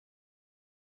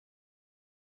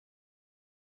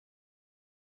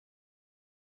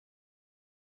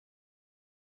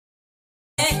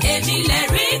èmi lè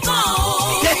rí kan o.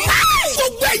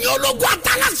 Gbogbo ẹ̀yin ológun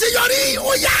àtàlàṣeyọrí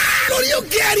ó yá lórí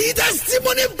òkè ẹ̀rí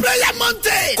testimony prayer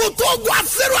mountain kò tó ogun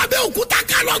àṣẹrò Abẹ́òkúta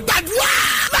ká lọ gbàdúrà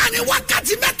láàrin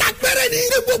wákàtí mẹ́ta péré ní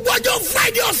gbogbo ọjọ́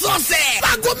Friday ọ̀sọ̀ọ̀sẹ̀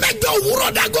láago 8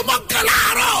 òwúrọ̀ dàgọ́ 11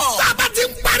 àárọ̀ bàbá ti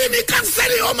ń parí ní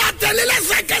kánsẹ́lì ó máa tẹ̀lé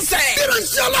lẹ́sẹ̀kẹsẹ̀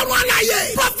ìránṣẹ́ Ọlọ́run aláyé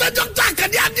Prophet Dr.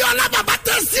 Akande Adéọlá bàbá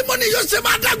testimony yóò ṣe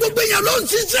máa dá gbogbo èèyàn ló ń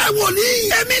ṣiṣẹ́ wòlíì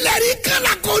èmi lẹ́rìí kan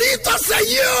lákòrí ìtọ́sẹ̀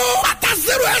yìí o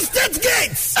Pàtàsẹ́rò estate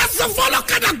gate ẹ̀sọ́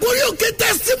fọlọ́kadà gorí òkè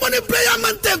testimony prayer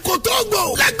mountain Kòtógbò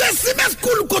lẹ́gbẹ̀ẹ́ cement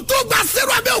school Kòtógbò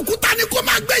àṣẹrò Abẹ́òkúta ni kò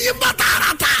máa gbé yín bá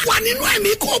tààràtà wà nínú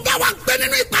ẹ̀mí kò bá wa pẹ́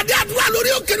nínú ìpàdé àdúrà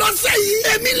lórí òkè lọ́sẹ̀ yìí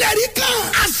èmi lẹ́rìí kan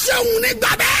àṣẹ̀hùn ní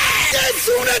gbàgbẹ́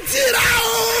Jésù rẹ̀ ti rà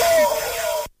o.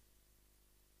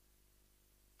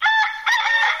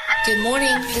 Good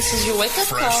morning, this is your wake-up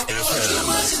call.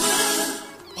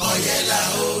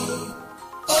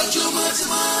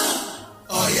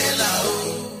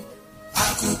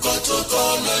 Àkùkọ tó kọ́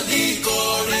lọ ní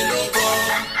ìkọrin ló kọ́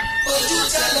ojú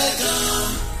tẹ́lẹ̀ gan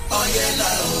ọ̀yẹ́là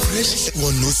o. Fresh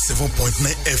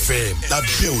 107.9 FM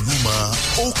lábẹ́ Olúmọ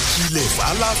ó kilẹ̀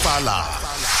fàlàfàlà.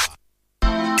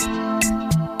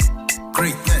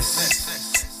 Greatness.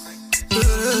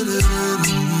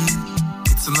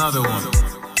 It's another one.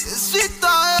 It's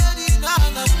Victor Eddie, na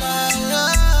na na.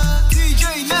 DJ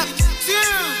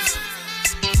Neptune.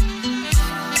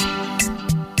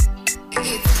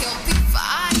 It's Kelpie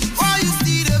Vibe. Why you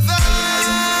see the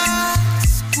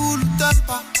vex? Cool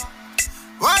temper.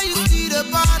 Why you see the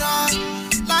para?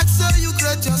 Like say you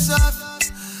create yourself.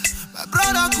 My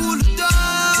brother, cool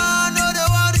down. No, they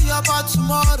worry about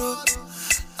tomorrow.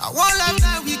 I won't let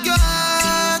them we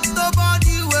get.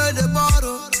 Nobody wear the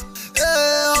bottle.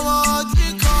 Hey, I'm a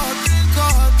drink up, drink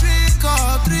up, drink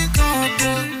up, drink up.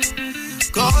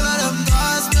 Call them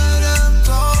guys, make them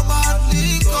come and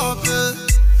link up.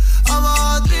 I'm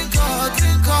a drink up,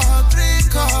 drink up,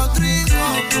 drink up, drink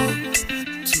up.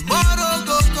 Tomorrow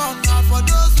go come now for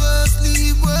those who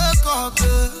sleep, wake up.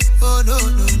 Oh no,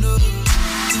 no, no.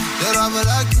 Then I would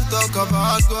like to talk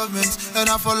about government, and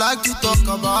I would like to talk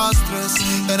about stress,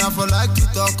 and I would like to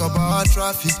talk about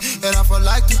traffic, and I would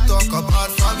like to talk about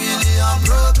family and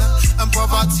problem, and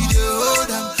poverty they hold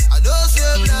them. I don't say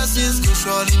blessings, go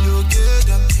surely locate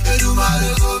them. They do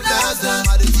matter, go bless them.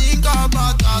 I dey think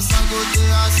about us, I go they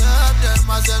accept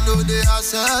them, as they know they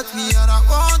accept me, and I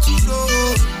want to know,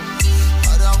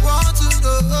 and I want to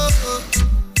know,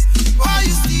 why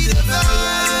you see the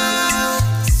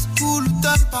best, cool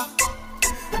temper.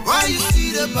 Why you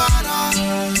see the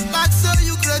banner? Like say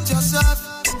you create yourself.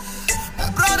 My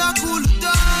brother, cool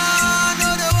down. No,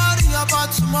 they worry about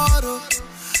tomorrow.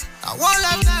 I won't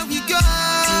let them we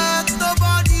get.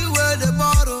 Nobody wear the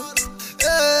bottle.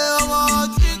 Hey, I'm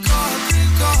a drink up,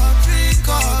 drink up, drink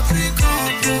up, drink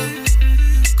up.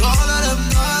 Call them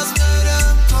guys, make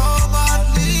them come and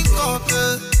link up.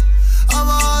 I'm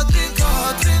a drink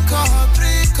up, drink up,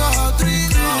 drink up,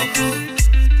 drink up.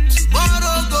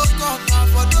 Tomorrow go come now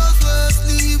for those who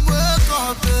sleep, wake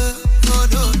up. No,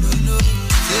 no, no, no.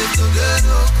 Say today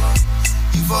no come.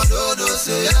 If I don't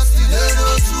say yesterday no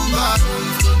too bad.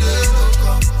 If today no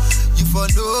come. If I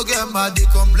don't get mad, they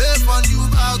complain on you,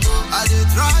 I go. I dey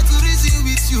try to reason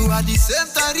with you, at the same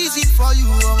time reason for you.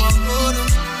 I'm a photo.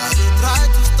 I dey try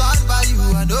to stand by you,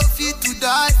 I don't fit to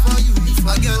die for you. If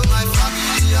I get my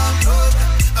family, I'm broken,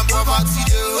 and poverty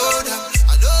they hold them.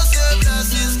 I don't say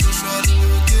blessings, go surely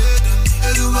locate them.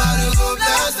 They do matter, go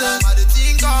bless them. I dey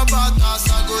think about us,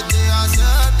 I go they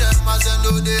accept them, as they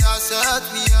know they accept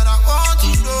me, and I want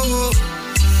to know,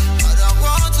 and I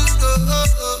want to know.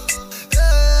 Hey,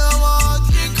 I want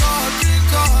drink up,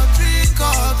 drink up, drink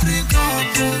up, drink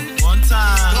up. One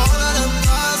time. All of them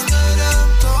guys, make them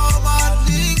come and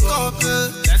link up.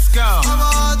 Let's go. I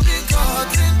want drink up,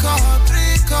 drink up,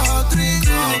 drink up, drink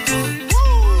up.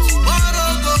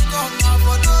 Tomorrow go come now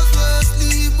for those who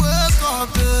sleep, wake up.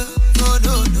 No,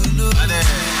 no, no, no.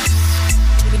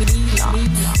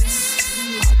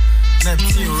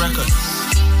 Neptune Records.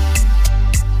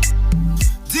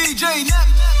 DJ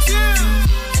Neptune.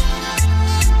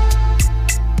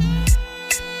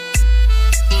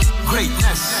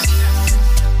 Greatness.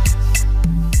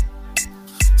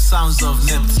 Sounds of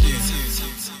Neptune.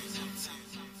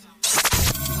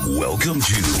 Welcome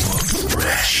to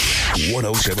Fresh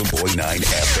 107.9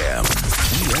 FM.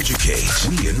 We educate,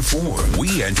 we inform,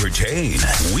 we entertain,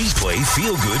 we play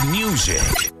feel-good music.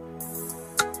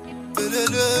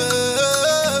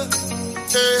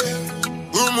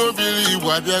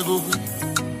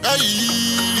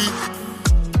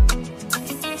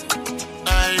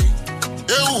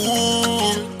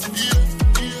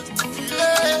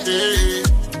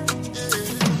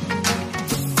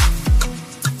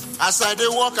 As I dey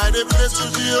walk, I dey pray to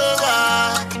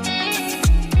Jehovah.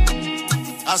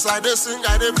 As I dey sing,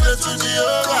 I dey pray to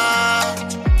Jehovah.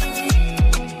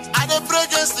 I dey pray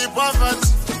against the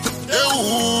poverty.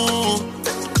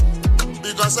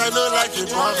 Because I don't like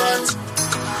the poverty.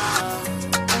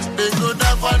 They go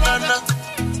down banana.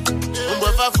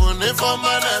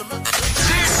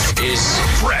 This is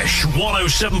Fresh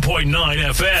 107.9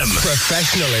 FM.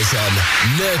 Professionalism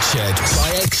nurtured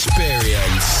by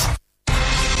experience.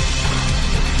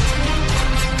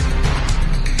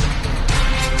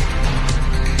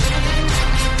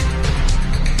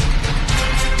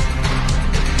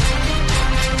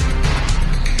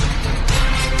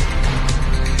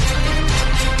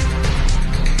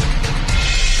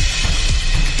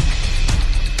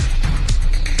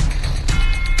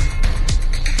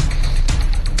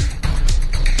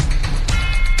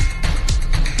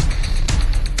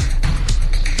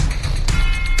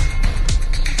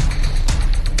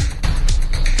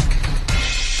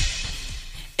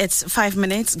 It's 5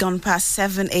 minutes gone past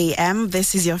 7 a.m.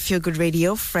 This is your Feel Good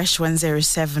Radio, Fresh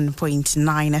 107.9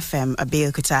 FM,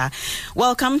 Abeokuta.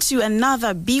 Welcome to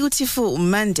another beautiful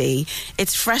Monday.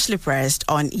 It's freshly pressed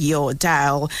on your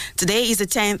dial. Today is the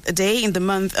 10th day in the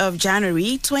month of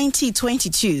January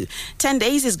 2022. 10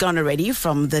 days is gone already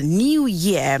from the new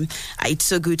year. It's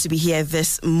so good to be here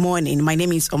this morning. My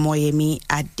name is Omoyemi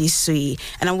Adisui,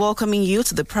 and I'm welcoming you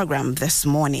to the program this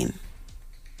morning.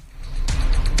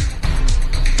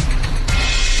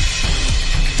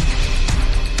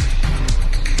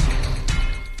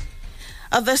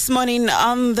 This morning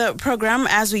on the program,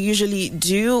 as we usually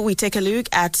do, we take a look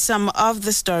at some of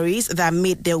the stories that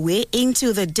made their way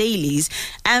into the dailies.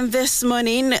 And this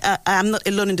morning, I'm not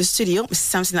alone in the studio. Mr.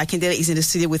 Samson Akindele is in the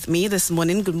studio with me this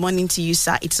morning. Good morning to you,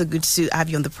 sir. It's so good to have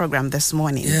you on the program this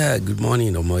morning. Yeah, good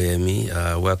morning,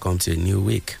 Omoyemi. Welcome to a new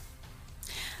week.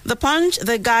 The Punch,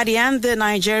 The Guardian, The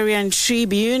Nigerian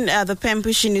Tribune, the pen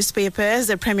pushing newspapers,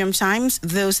 the Premium Times,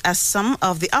 those are some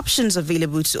of the options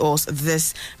available to us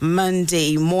this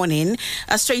Monday morning.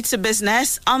 Straight to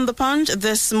business on The Punch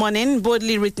this morning,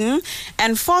 boldly written,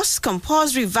 enforce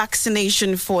compulsory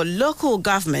vaccination for local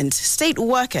government, state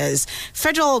workers.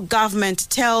 Federal government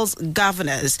tells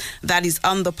governors. That is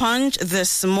on The Punch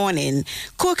this morning.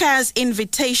 Cookers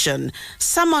invitation,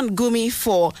 summon Gumi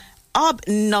for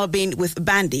hobnobbing with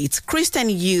bandits. Christian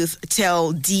youth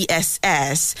tell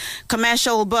DSS.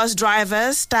 Commercial bus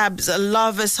driver stabs a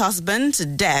lover's husband to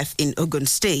death in Ogun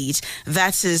State.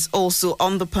 That is also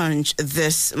on The Punch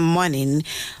this morning.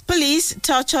 Police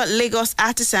torture Lagos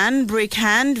artisan, break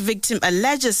hand, victim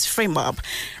alleges frame up.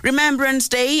 Remembrance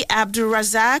Day, Abdul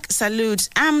Razak salutes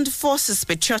armed forces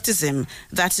patriotism.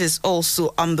 That is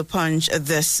also on The Punch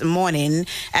this morning.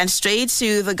 And straight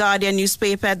to the Guardian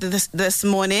newspaper this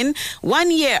morning. 1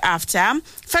 year after,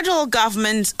 federal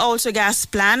government's autogas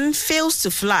plan fails to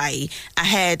fly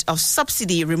ahead of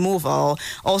subsidy removal.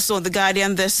 Also on The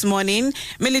Guardian this morning,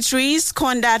 militaries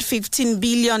squandered $15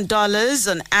 billion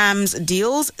on arms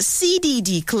deals,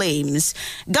 CDD claims.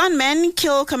 Gunmen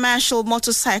kill commercial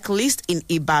motorcyclist in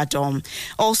Ibadan.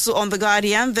 Also on The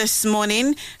Guardian this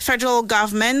morning, federal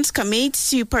government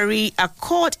commits to Paris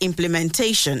Accord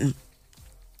implementation.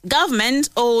 Government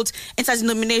holds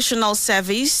interdenominational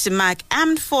service to mark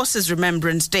Armed Forces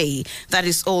Remembrance Day. That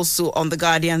is also on The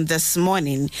Guardian this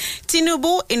morning.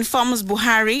 Tinubu informs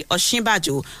Buhari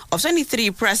Osinbajo of 23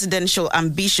 presidential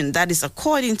ambition. That is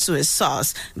according to a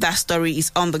source. That story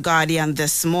is on The Guardian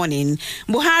this morning.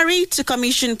 Buhari to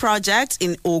commission projects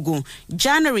in Ogun,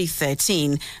 January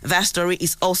 13. That story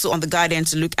is also on The Guardian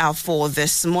to look out for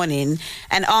this morning.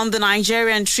 And on the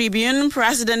Nigerian Tribune,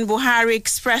 President Buhari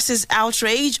expresses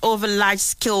outrage over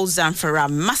large-scale Zamfara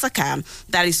massacre.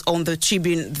 That is on the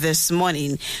Tribune this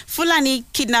morning. Fulani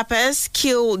kidnappers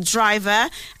kill driver,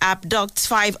 abduct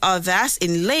 5 others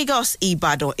in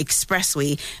Lagos-Ibadan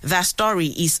Expressway. That story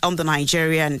is on the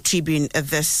Nigerian Tribune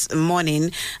this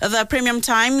morning. The Premium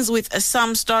Times with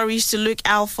some stories to look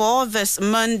out for this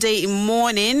Monday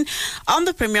morning. On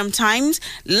the Premium Times,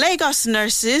 Lagos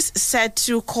nurses set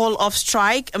to call off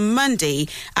strike Monday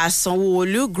as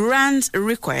Sanwo-Olu grants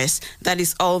request. That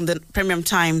is on the Premium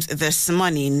Times this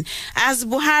morning. As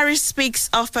Buhari speaks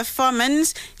of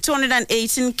performance,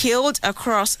 218 killed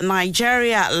across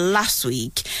Nigeria last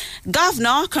week.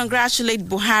 Governor congratulates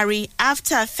Buhari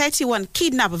after 31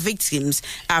 kidnapped victims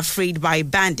are freed by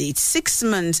bandits 6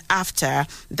 months after.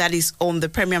 That is on the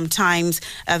Premium Times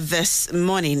this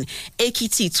morning.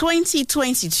 Ekiti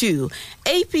 2022.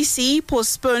 APC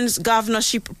postpones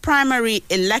governorship primary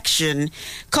election.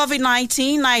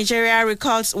 COVID-19, Nigeria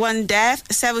records 1 death,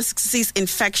 766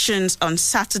 infections on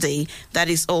Saturday. That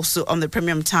is also on the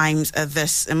Premium Times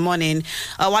this morning.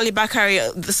 Wali Bakari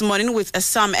this morning with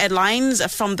some headlines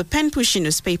from the pen-pushing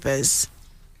newspapers.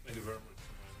 Thank you very much.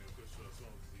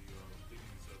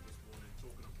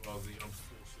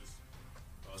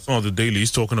 Some of the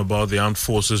dailies talking about the Armed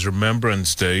Forces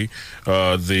Remembrance Day.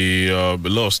 A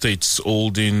lot of states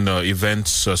holding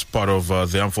events as part of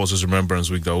the Armed Forces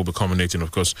Remembrance Week that will be culminating, of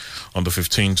course, on the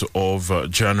 15th of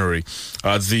January.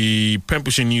 The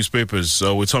pen-pushing newspapers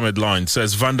with some headlines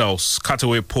says vandals cut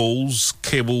away poles,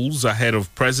 cables ahead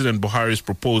of President Buhari's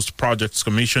proposed projects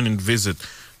commissioning visit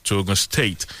to Ogun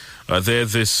State. There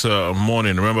this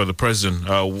morning, remember the president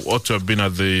ought to have been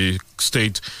at the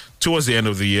state towards the end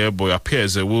of the year, but it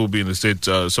appears it will be in the state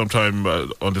sometime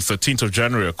on the 13th of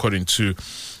January, according to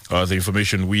the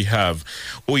information we have.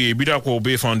 Oye Bidakwa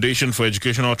Bay Foundation for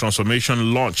Educational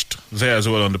Transformation launched there as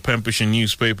well on the pen-pushing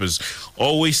newspapers.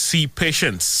 Always see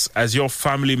patients as your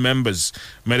family members.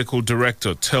 Medical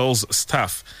director tells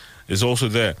staff is also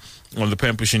there on the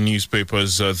pen-pushing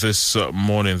newspapers this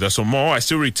morning. There's some more. I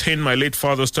still retain my late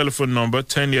father's telephone number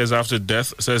 10 years after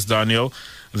death, says Daniel.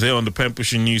 There on the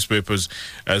pen-pushing newspapers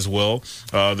as well.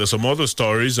 There's some other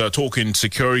stories talking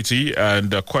security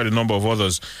and quite a number of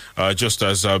others, just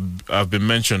as have been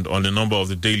mentioned on a number of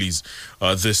the dailies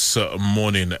this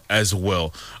morning as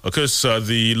well. Because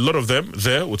the lot of them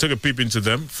there, we'll take a peep into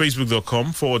them.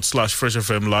 Facebook.com/Fresh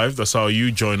FM Live. That's how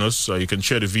you join us. You can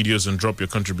share the videos and drop your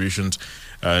contributions,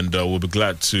 and we'll be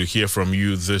glad to hear from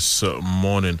you this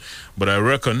morning. But I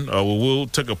reckon we will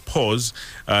take a pause,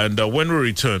 and when we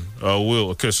return,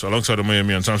 we'll, of course, alongside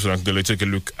Miami and Samson Akdele, take a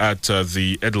look at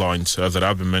the headlines that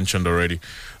have been mentioned already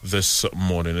this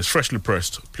morning. It's freshly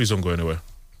pressed. Please don't go anywhere.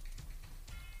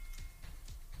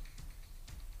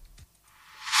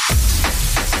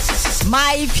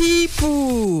 My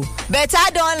people, better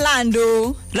don land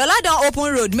o. Lola don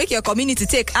open road, make your community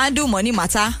take handle money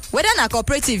matter. Whether na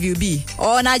cooperative you be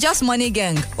or na just money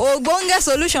gang, ogbonge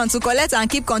solution to collect and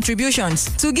keep contributions,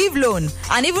 to give loan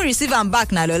and even receive am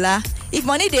back na Lola. If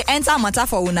money dey enter matter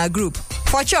for una group,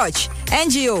 for church,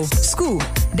 NGO, school,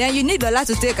 then you need Lola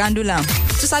to take handle am.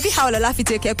 To sabi how Lola fit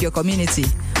take help your community,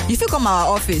 you fit come our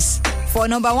office for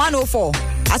number 104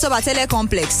 Atobatele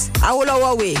Complex,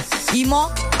 Awolowo Way, Imo,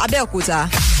 Abeokuta,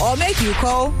 or make you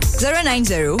call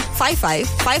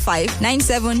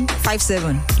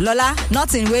 090-5555-9757. Lola,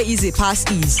 nothing way easy pass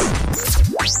ease.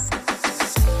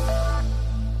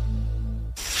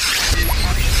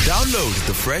 Download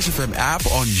the Fresh FM app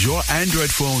on your Android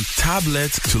phone,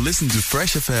 tablet to listen to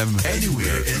Fresh FM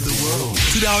anywhere in the world.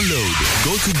 To download,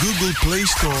 go to Google Play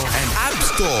Store and App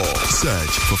Store. Search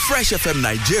for Fresh FM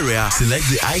Nigeria, select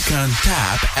the icon,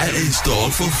 tap, and install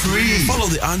for free. Follow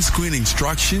the on-screen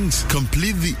instructions,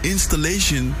 complete the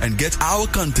installation, and get our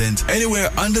content anywhere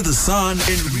under the sun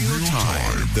in real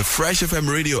time. The Fresh FM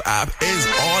radio app is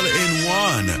all in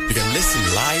one. You can listen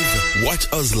live, watch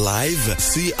us live,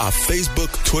 see our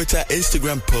Facebook, Twitter,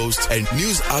 Instagram posts, and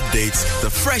news updates. The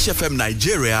Fresh FM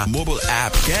Nigeria mobile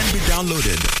app can be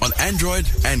downloaded on Android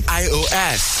and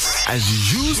iOS. As you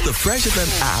use the Fresh FM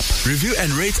app, review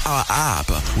and rate our app.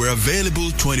 We're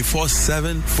available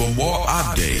 24/7 for more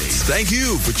updates. Thank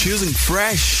you for choosing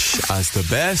Fresh as the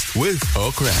best with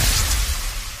Oakrest.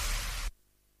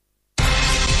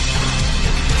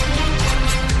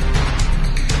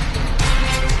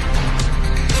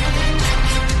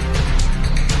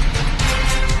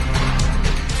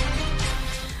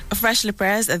 Freshly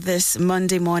pressed this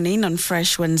Monday morning on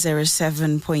Fresh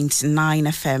 107.9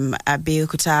 FM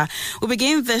Abeokuta. We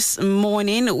begin this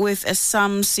morning with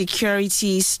some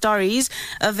security stories.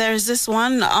 There's this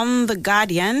one on The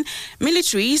Guardian.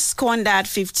 Military squandered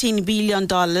 $15 billion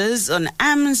on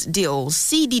arms deal,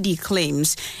 CDD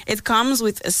claims. It comes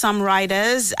with some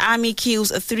riders. Army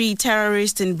kills 3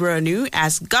 terrorists in Borno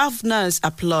as governors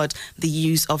applaud the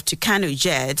use of Tucano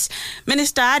jets.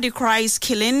 Minister decries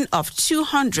killing of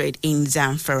 200 in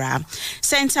Zamfara.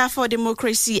 Center for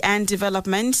Democracy and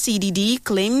Development, CDD,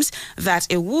 claims that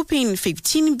a whopping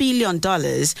 $15 billion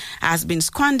has been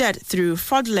squandered through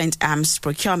fraudulent arms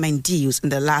procurement deals in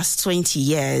the last 20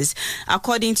 years.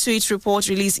 According to its report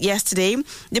released yesterday,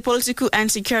 the political and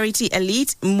security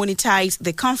elite monetized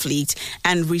the conflict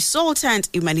and resultant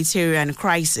humanitarian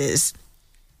crisis.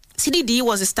 CDD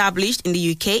was established in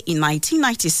the UK in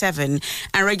 1997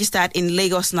 and registered in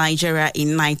Lagos, Nigeria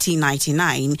in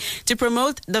 1999 to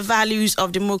promote the values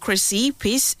of democracy,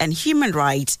 peace and human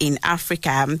rights in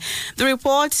Africa. The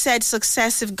report said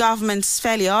successive governments'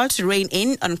 failure to rein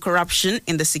in on corruption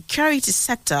in the security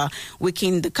sector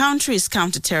weakened the country's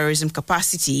counter-terrorism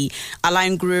capacity,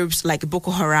 allowing groups like Boko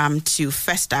Haram to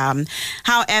fester.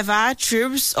 However,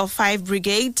 troops of 5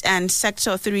 Brigades and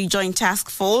Sector 3 Joint Task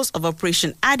Force of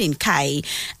Operation Adin Kai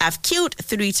have killed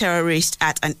 3 terrorists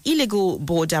at an illegal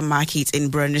border market in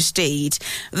Borno State.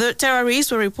 The terrorists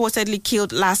were reportedly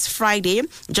killed last Friday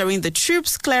during the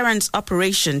troops' clearance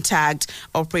operation tagged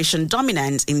Operation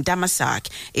Dominance in Damasak,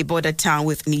 a border town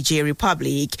with Niger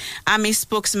Republic. Army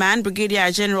spokesman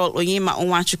Brigadier General Onyema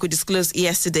Onwachukwu disclosed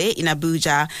yesterday in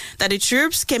Abuja that the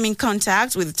troops came in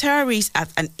contact with terrorists at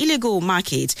an illegal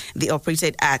market they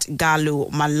operated at Galo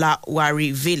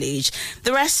Malawari village.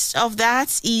 The rest of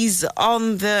that is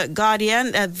on The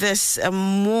Guardian this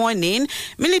morning.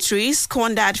 Military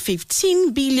squandered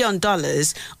 $15 billion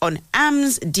on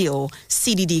arms deal,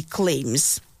 CDD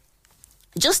claims.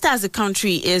 Just as the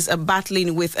country is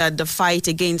battling with the fight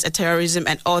against terrorism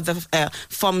and other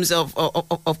forms of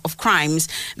crimes,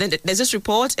 then there's this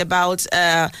report about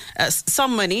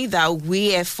some money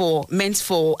that meant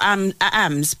for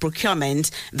arms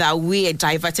procurement that we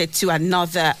diverted to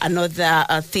another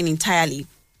thing entirely.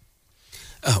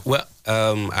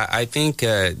 I think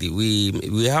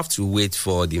we have to wait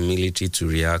for the military to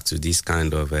react to this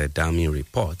kind of damning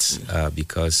reports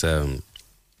because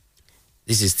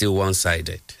this is still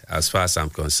one-sided as far as I'm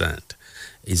concerned.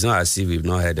 It's not as if we've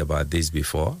not heard about this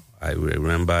before. I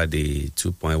remember the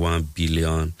 2.1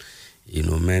 billion,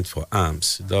 meant for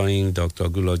arms during Dr.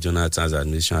 Goodluck Jonathan's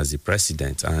administration as the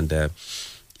president. And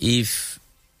if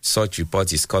such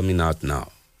report is coming out now,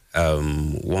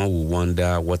 one will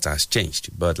wonder what has changed.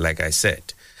 But like I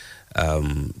said,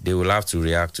 they will have to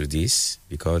react to this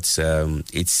because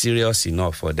it's serious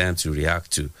enough for them to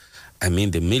react to. I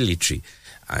mean, the military.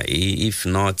 If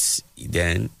not,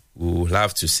 then we will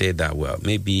have to say that, well,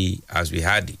 maybe as we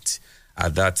had it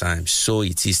at that time, so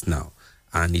it is now.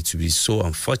 And it will be so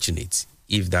unfortunate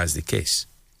if that's the case.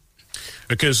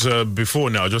 Because before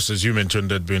now, just as you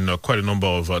mentioned, there'd been quite a number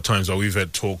of times that we've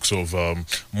had talks of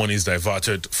monies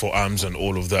diverted for arms and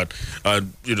all of that.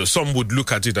 Some would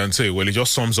look at it and say, well, it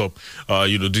just sums up,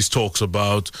 these talks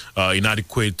about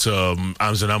inadequate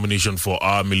arms and ammunition for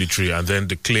our military, and then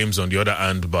the claims on the other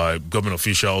hand by government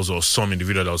officials or some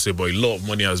individual that will say, but a lot of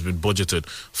money has been budgeted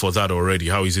for that already.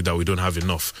 How is it that we don't have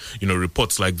enough?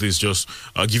 Reports like this just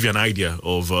give you an idea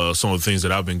of some of the things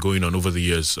that have been going on over the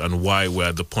years and why we're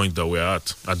at the point that we're at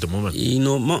the moment.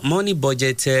 Money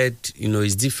budgeted,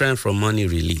 is different from money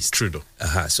released. True though.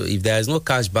 So if there is no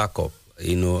cash backup,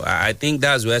 I think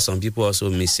that's where some people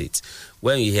also miss it.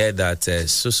 When you hear that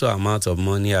so amount of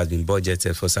money has been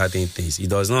budgeted for certain things, it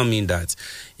does not mean that,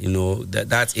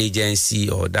 that agency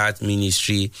or that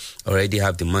ministry already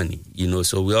have the money,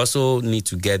 so we also need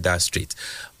to get that straight.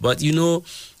 But,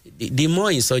 the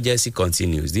more insurgency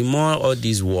continues, the more all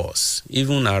these wars,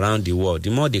 even around the world, the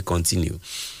more they continue,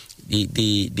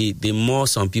 the more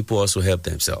some people also help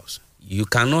themselves. You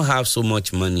cannot have so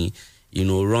much money,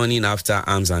 running after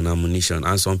arms and ammunition,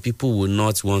 and some people will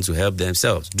not want to help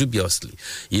themselves dubiously.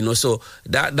 So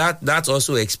that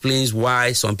also explains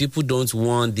why some people don't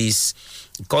want this,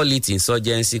 call it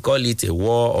insurgency, call it a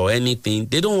war or anything.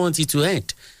 They don't want it to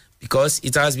end because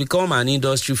it has become an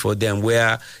industry for them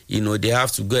where, they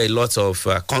have to get a lot of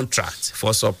contracts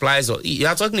for supplies. You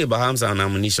are talking about arms and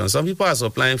ammunition. Some people are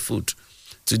supplying food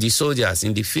to the soldiers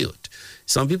in the field.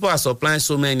 Some people are supplying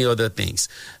so many other things.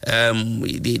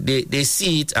 They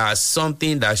see it as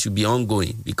something that should be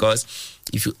ongoing because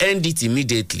if you end it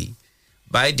immediately,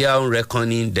 by their own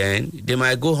reckoning, then they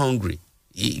might go hungry.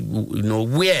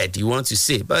 Weird, you want to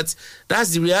say, but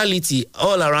that's the reality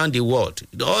all around the world.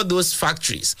 All those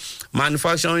factories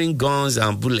manufacturing guns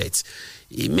and bullets,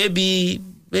 maybe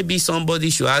somebody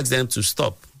should ask them to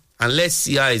stop and let's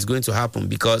see how it's going to happen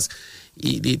because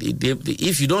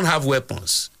if you don't have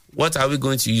weapons, what are we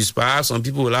going to use? Perhaps some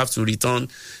people will have to return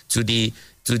to the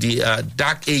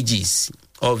dark ages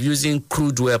of using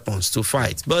crude weapons to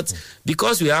fight. But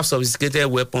because we have sophisticated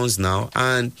weapons now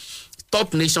and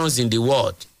top nations in the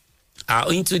world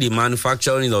are into the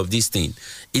manufacturing of this thing,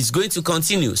 it's going to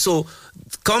continue. So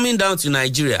coming down to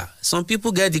Nigeria, some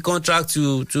people get the contract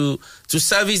to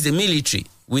service the military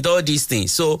with all these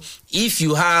things. So if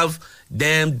you have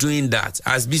them doing that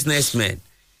as businessmen,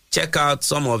 check out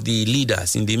some of the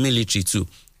leaders in the military too.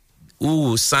 who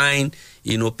will sign,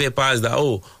 papers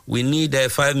that, we need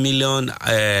 5 million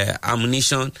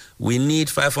ammunition, we need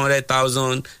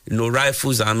 500,000,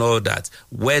 rifles and all that,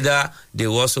 whether they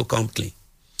will also come clean.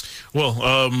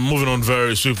 Well, moving on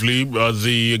very swiftly,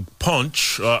 the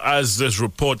Punch has this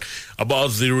report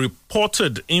about the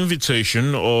reported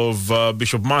invitation of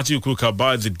Bishop Matthew Kukah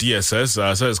by the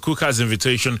DSS. Says Kukah's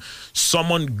invitation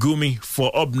summoned Gumi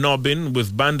for hobnobbing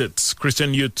with bandits,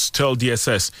 Christian youths tell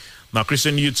DSS. Now,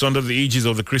 Christian youths under the aegis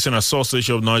of the Christian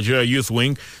Association of Nigeria Youth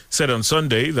Wing said on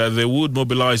Sunday that they would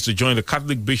mobilize to join the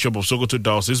Catholic Bishop of Sokoto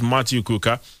Diocese, Matthew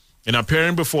Kukah, in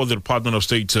appearing before the Department of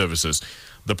State Services.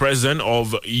 The president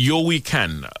of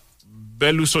Yowikan,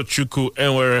 Belusochukwu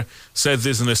Enwere, said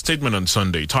this in a statement on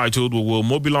Sunday titled, "We will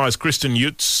mobilize Christian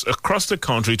youths across the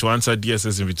country to answer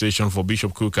DSS invitation for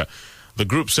Bishop Kukah." The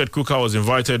group said Kukah was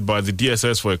invited by the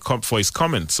DSS for his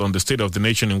comments on the state of the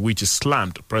nation in which he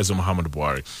slammed President Muhammadu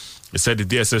Buhari. It said the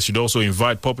DSS should also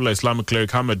invite popular Islamic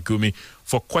cleric Ahmed Gumi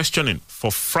for questioning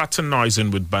for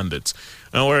fraternizing with bandits.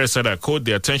 And where I said, I quote,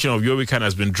 "The attention of Yowikan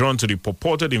has been drawn to the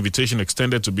purported invitation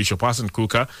extended to Bishop Hassan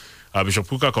Kukah. Bishop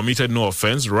Kukah committed no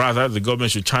offense. Rather, the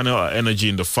government should channel our energy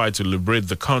in the fight to liberate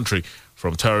the country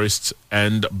from terrorists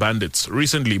and bandits."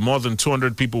 Recently, more than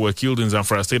 200 people were killed in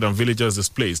Zamfara State and villagers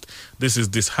displaced. This is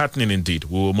disheartening indeed.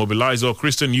 We will mobilize all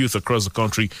Christian youth across the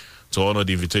country to honor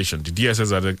the invitation. The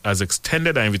DSS has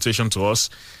extended our invitation to us,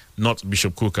 not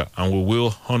Bishop Kukah, and we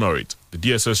will honor it. The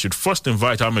DSS should first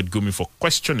invite Ahmed Gumi for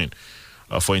questioning,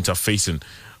 for interfacing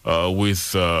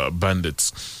with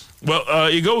bandits. Well,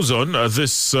 it goes on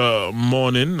this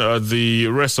morning. The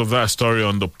rest of that story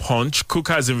on the Punch.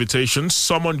 Kukah's invitation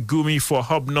summoned Gumi for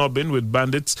hobnobbing with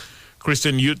bandits.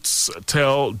 Christian youths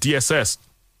tell DSS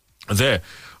there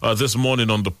this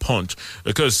morning on the Punch,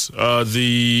 because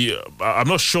I'm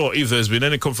not sure if there's been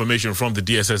any confirmation from the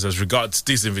DSS as regards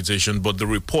this invitation, but the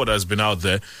report has been out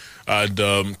there. And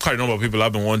quite a number of people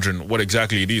have been wondering what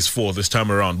exactly it is for this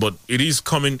time around. But it is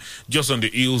coming just on the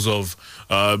heels of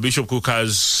Bishop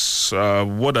Kukah's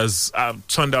what has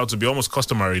turned out to be almost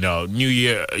customary now, New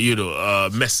Year,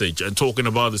 message and talking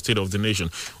about the state of the nation,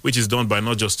 which is done by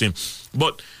not just him.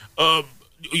 But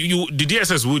the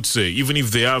DSS would say, even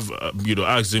if they have,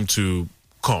 asked him to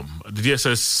come, the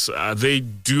DSS, they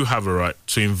do have a right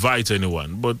to invite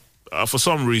anyone. But for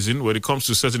some reason, when it comes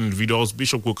to certain individuals,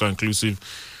 Bishop Kukah inclusive,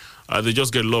 they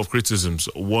just get a lot of criticisms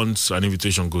once an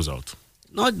invitation goes out.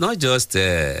 Not just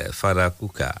Father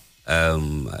Kukah.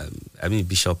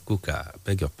 Bishop Kukah,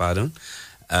 beg your pardon.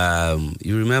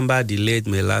 You remember the late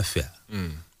Melafia?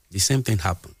 The same thing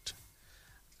happened.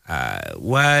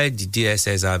 Why the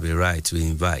DSS have a right to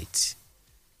invite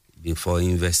for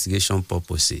investigation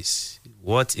purposes?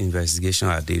 What investigation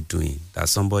are they doing? That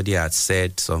somebody had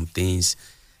said some things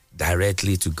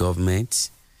directly to government,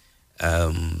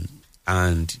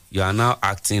 and you are now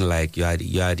acting like you are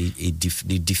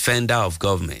the defender of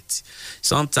government.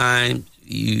 Sometimes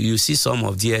you see some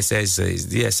of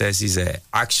DSS's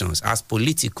actions as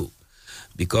political,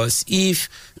 because if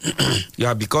you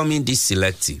are becoming this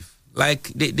selective,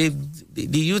 like the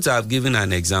youth have given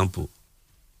an example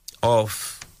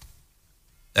of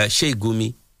Sheikh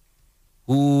Gumi,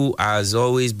 who has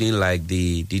always been like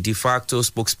the de facto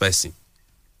spokesperson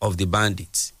of the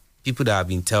bandits, people that have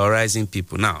been terrorizing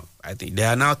people. Now, I think they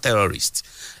are now terrorists,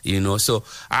 So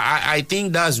I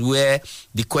think that's where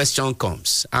the question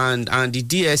comes. And the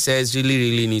DSS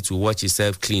really need to watch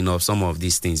itself clean up some of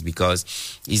these things, because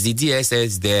is the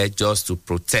DSS there just to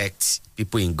protect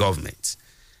people in government?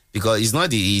 Because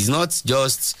it's not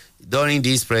just during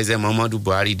this President Muhammadu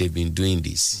Buhari they've been doing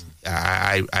this.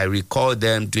 I recall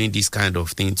them doing this kind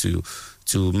of thing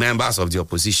to members of the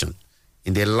opposition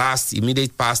in the last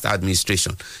immediate past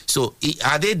administration. So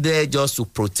are they there just to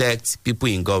protect people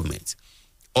in government,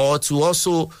 or to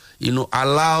also,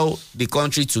 allow the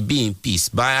country to be in peace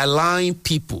by allowing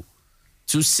people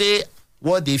to say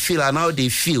what they feel and how they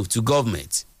feel to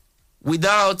government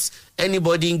without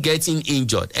anybody getting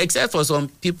injured, except for some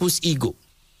people's ego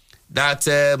that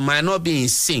might not be in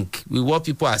sync with what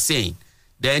people are saying?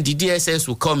 Then the DSS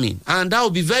will come in, and that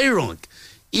will be very wrong.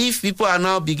 If people are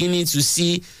now beginning to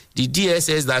see the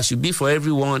DSS that should be for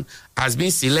everyone has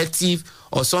been selective,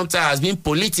 or sometimes has been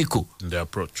political in their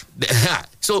approach,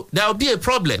 so there will be a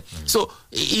problem. So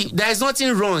there is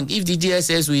nothing wrong if the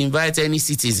DSS will invite any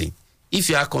citizen. If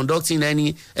you are conducting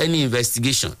any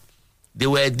investigation, they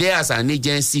were there as an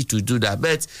agency to do that.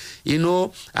 But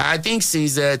I think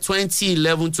since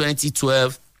 2011,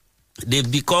 2012,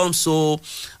 they've become so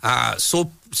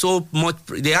much.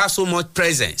 They have so much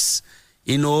presence,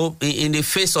 in the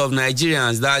face of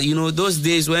Nigerians, that those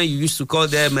days when you used to call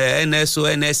them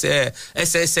NSO, NSA,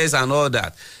 SSS, and all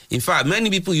that. In fact, many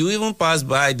people, you even pass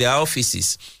by their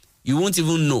offices, you won't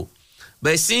even know.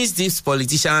 But since these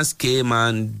politicians came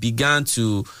and began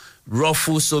to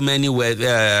ruffle so many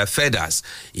feathers,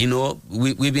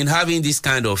 we've been having this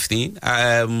kind of thing.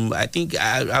 I think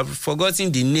I've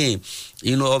forgotten the name,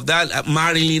 of that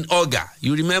Marilyn Oga.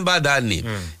 You remember that name?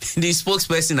 The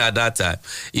spokesperson at that time.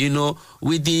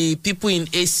 With the people in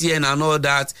ACN and all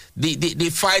that, the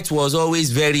fight was always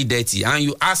very dirty. And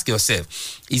you ask yourself,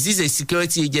 is this a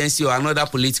security agency or another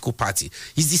political party?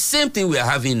 It's the same thing we are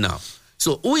having now.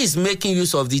 So who is making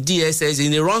use of the DSS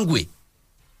in the wrong way?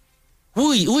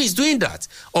 Who is doing that?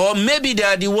 Or maybe they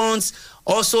are the ones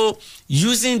also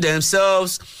using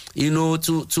themselves,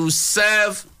 to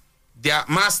serve their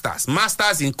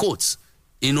masters in quotes,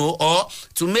 or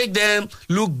to make them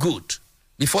look good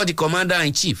before the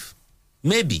commander-in-chief.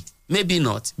 Maybe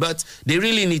not. But they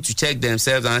really need to check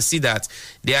themselves and see that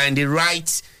they are in the right,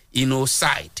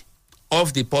 side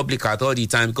of the public at all the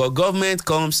time. Because government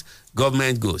comes,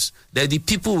 government goes. Then the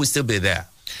people will still be there.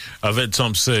 I've heard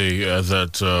some say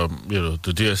that,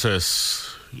 the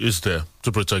DSS is there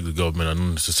to protect the government and not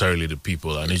necessarily the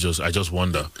people. And I just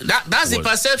wonder. That's the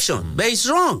perception, but it's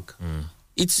wrong.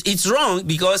 It's wrong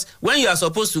because when you are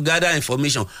supposed to gather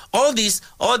information, all these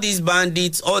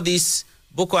bandits, all these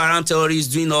Boko Haram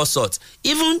terrorists doing all sorts,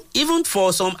 even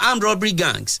for some armed robbery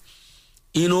gangs,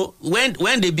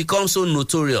 when they become so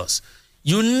notorious,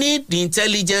 you need the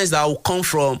intelligence that will come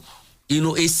from,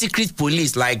 a secret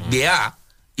police like they are,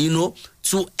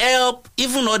 to help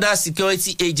even other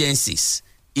security agencies,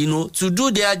 to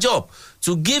do their job,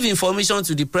 to give information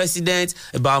to the president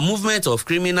about movement of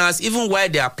criminals, even while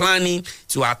they are planning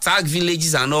to attack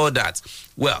villages and all that.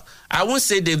 Well, I won't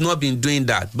say they've not been doing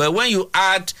that, but when you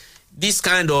add this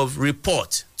kind of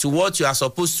report to what you are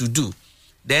supposed to do,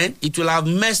 then it will have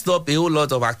messed up a whole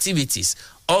lot of activities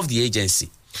of the agency.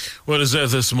 What is there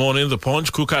this morning? The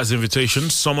Punch, Kuka's invitation,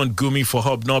 summoned Gumi for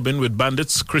hobnobbing with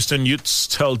bandits. Christian youths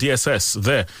tell DSS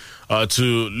there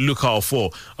to look out for.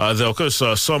 There are, of course,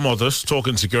 some others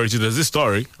talking security. There's this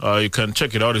story. You can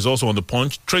check it out. It's also on the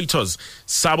Punch. Traitors,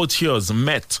 saboteurs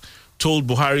met, told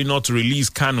Buhari not to release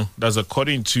Kanu. That's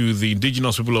according to the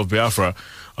indigenous people of Biafra.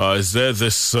 Is there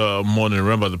this morning?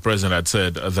 Remember, the president had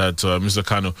said that Mr.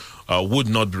 Kanu would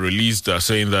not be released,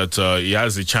 saying that he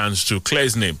has the chance to clear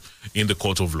his name in the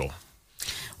court of law.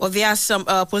 Well, there are some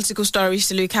political stories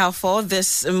to look out for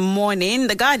this morning.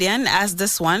 The Guardian has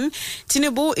this one.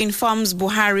 Tinubu informs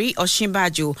Buhari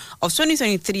Osinbajo of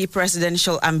 2023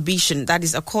 presidential ambition. That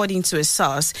is according to a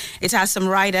source. It has some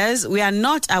riders. We are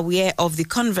not aware of the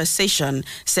conversation,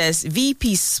 says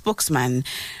VP spokesman.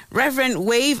 Reverend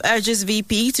Wave urges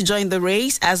VP to join the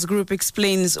race as group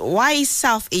explains why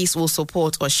Southeast will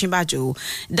support Osinbajo.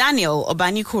 Daniel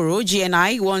Obanikoro,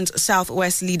 GNI, wants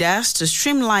Southwest leaders to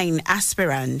streamline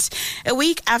aspirants. A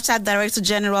week after Director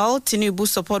General, Tinubu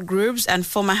support groups and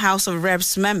former House of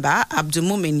Reps member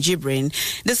Abdulmumin Jibrin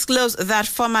disclosed that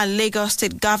former Lagos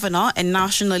State Governor and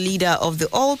national leader of the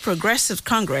All Progressive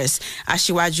Congress,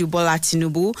 Asiwaju Bola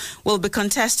Tinubu, will be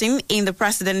contesting in the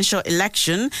presidential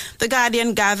election. The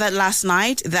Guardian gathered last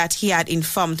night that he had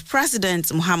informed President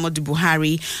Muhammadu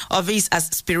Buhari of his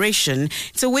aspiration,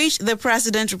 to which the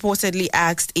president reportedly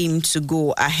asked him to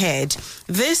go ahead.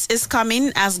 This is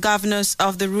coming as governors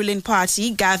of the ruling party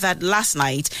gathered last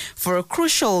night for a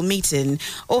crucial meeting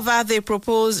over the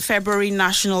proposed February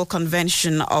National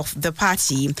Convention of the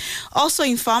party. Also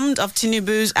informed of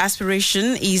Tinubu's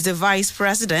aspiration is the Vice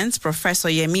President, Professor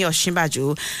Yemi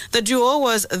Osinbajo. The duo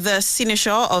was the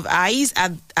signature of eyes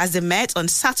as they met on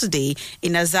Saturday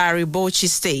in Azari, Bauchi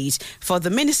State for the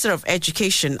Minister of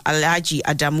Education, Alhaji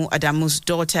Adamu's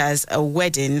daughter's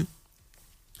wedding.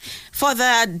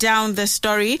 Further down the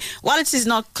story, while it is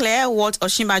not clear what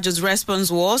Osinbajo's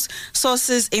response was,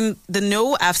 sources in the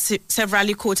know have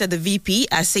severally quoted the VP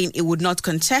as saying he would not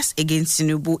contest against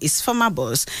Tinubu, his former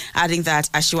boss, adding that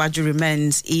Asiwaju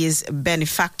remains his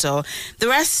benefactor. The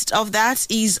rest of that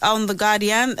is on The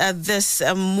Guardian this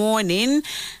morning.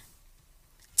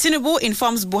 Tinubu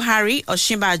informs Buhari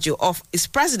Osinbajo of his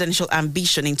presidential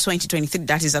ambition in 2023.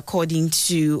 That is according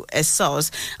to a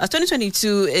source.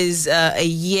 2022 is a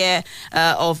year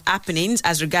of happenings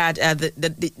as regard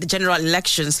the general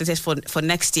elections slated for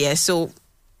next year. So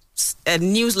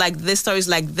news like this, stories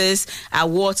like this are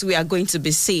what we are going to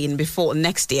be seeing before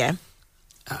next year.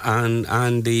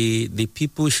 And the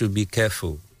people should be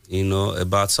careful,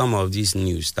 about some of these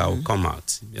news that will come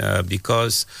out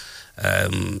because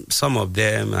some of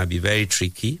them might be very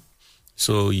tricky.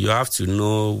 So you have to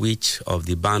know which of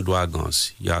the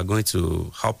bandwagons you are going to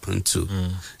hop into,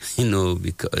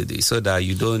 because so that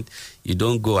you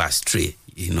don't go astray.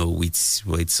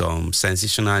 with some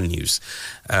sensational news.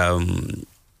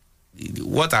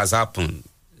 What has happened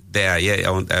there?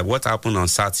 What happened on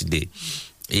Saturday?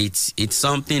 It's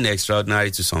something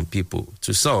extraordinary to some people.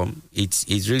 To some,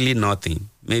 it's really nothing.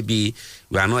 Maybe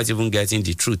we are not even getting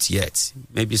the truth yet.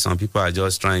 Maybe some people are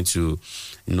just trying to,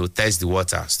 test the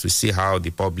waters to see how the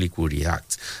public will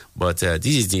react. But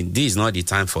this is not the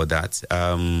time for that.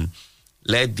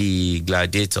 Let the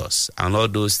gladiators and all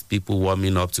those people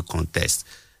warming up to contest,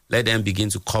 let them begin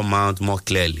to come out more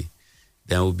clearly.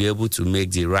 Then we'll be able to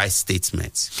make the right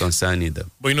statements concerning them.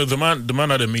 But the man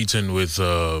had a meeting with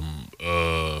the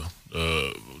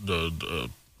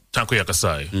Tanko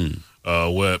Yakasai,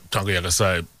 where Tanko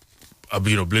Yakasai,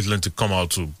 blatantly come out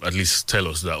to at least tell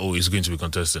us that he's going to be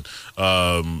contesting.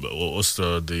 What's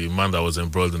the man that was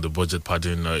embroiled in the budget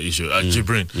padding issue?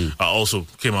 Jibrin also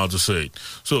came out to say it.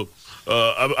 So.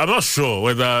 I'm not sure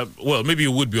whether, maybe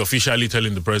it would be officially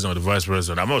telling the president or the vice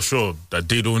president. I'm not sure that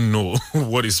they don't know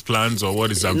what his plans or what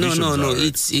his ambitions are. No.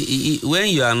 When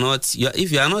you are not,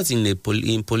 if you are not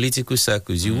in political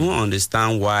circles, you won't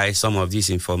understand why some of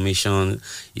this information,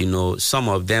 some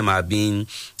of them are being,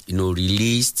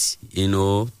 released,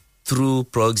 through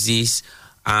proxies,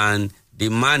 and the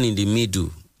man in the middle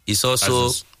is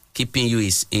also keeping you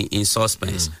in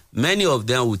suspense. Many of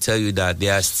them will tell you that they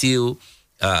are still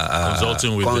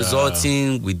consulting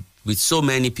with so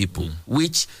many people,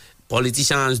 which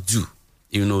politicians do,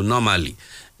 normally.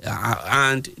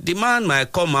 And the man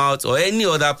might come out, or any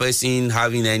other person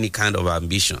having any kind of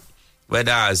ambition,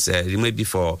 whether as maybe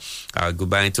for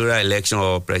gubernatorial election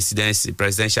or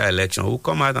presidential election, will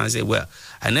come out and say, well,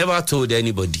 I never told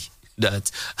anybody that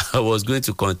I was going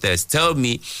to contest. Tell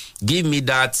me, give me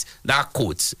that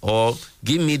quote, or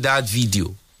give me that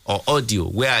video or audio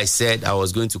where I said I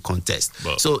was going to contest.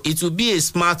 So it will be a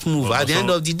smart move at the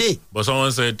end of the day. But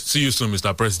someone said, see you soon,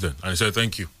 Mr. President. And he said,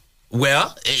 thank you.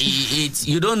 Well,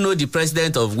 you don't know the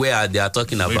president of where they are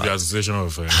talking about. Maybe association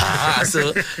of.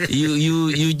 So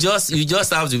you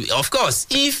just have to. Of course,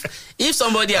 if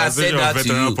somebody has said that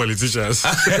to you, politicians.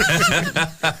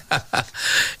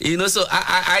 So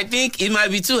I think it might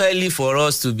be too early for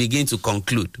us to begin to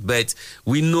conclude, but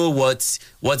we know what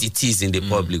it is in the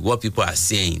public, what people are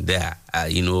saying there.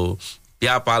 There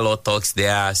are parlor talks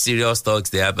there, serious talks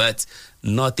there, but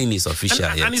nothing is official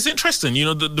yet. And it's interesting,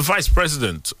 the vice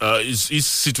president, his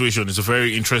situation is a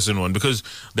very interesting one, because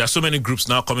there are so many groups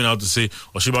now coming out to say,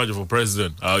 Oshibajo for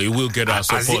president, he will get our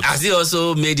support. Has he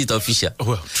also made it official?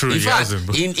 Well, true, in fact,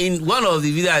 in one of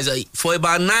the videos, for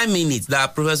about 9 minutes,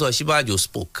 that Professor Oshibajo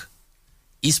spoke.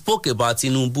 He spoke about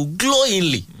Tinubu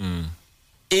glowingly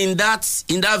in that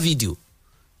video.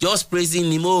 Just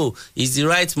praising him, he's the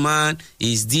right man,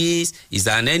 he's this, he's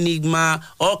an enigma,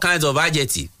 all kinds of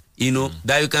adjectives,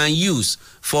 that you can use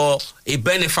for a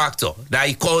benefactor that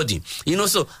he called him.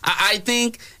 So I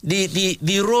think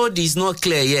the road is not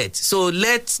clear yet. So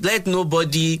let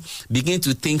nobody begin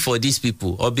to think for these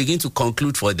people or begin to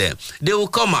conclude for them. They will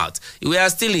come out. We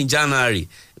are still in January.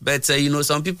 But,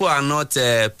 some people are not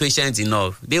patient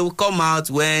enough. They will come out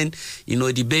when,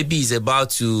 the baby is about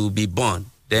to be born.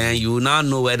 Then you will now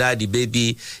know whether the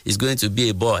baby is going to be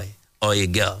a boy or a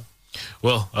girl.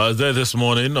 Well, there this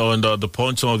morning on the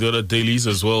Punch, some of the other dailies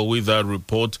as well with that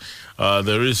report.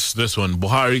 There is this one,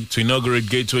 Buhari to inaugurate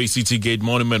Gateway City Gate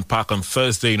Monument Park on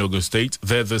Thursday in Ogun State.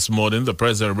 There this morning, the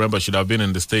president, remember, should have been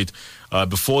in the state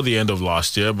before the end of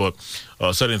last year, but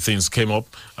certain things came up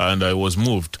and it was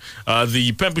moved.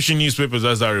 The Pembrokeshire newspapers,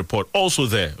 as I report, also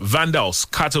there, vandals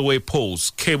cut away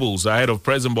poles, cables ahead of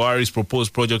President Buhari's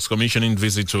proposed projects commissioning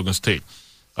visit to Ogun State.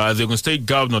 The Ogun State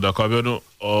Governor, Dr. Abiodun,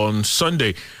 on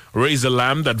Sunday raised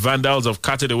alarm that vandals have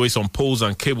cutted away some poles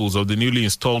and cables of the newly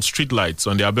installed streetlights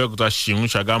on the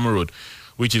Abeokuta-Shagamu Road,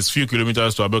 which is few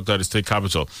kilometers to Abeokuta, the state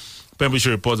capital.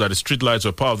 Pembrokeshire reports that the streetlights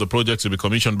were part of the project to be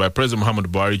commissioned by President Muhammadu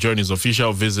Buhari during his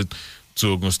official visit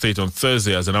to Ogun State on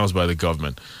Thursday, as announced by the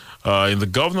government. In the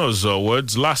governor's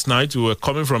words, last night we were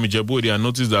coming from Ijebu-Ode and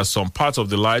noticed that some parts of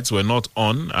the lights were not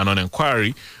on, and on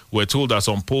inquiry, we're told that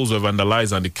some poles were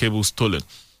vandalized and the cables stolen.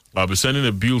 I'll be sending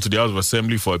a bill to the House of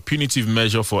Assembly for a punitive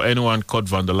measure for anyone caught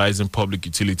vandalizing public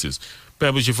utilities.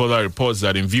 Pembrokeshire further reports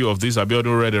that in view of this,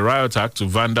 Abiodun read a riot act to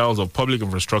vandals of public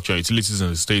infrastructure and utilities in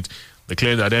the state,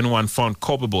 declaring that anyone found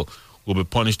culpable will be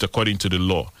punished according to the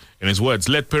law. In his words,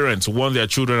 let parents warn their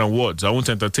children and wards. I won't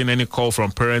entertain any call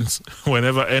from parents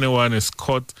whenever anyone is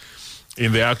caught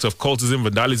in the act of cultism,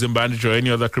 vandalism, banditry, or any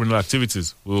other criminal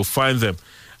activities. We will find them,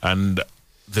 and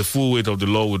the full weight of the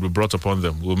law will be brought upon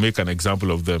them. We'll make an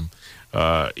example of them,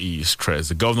 he stressed.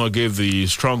 The governor gave the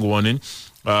strong warning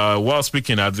while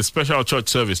speaking at the special church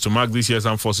service to mark this year's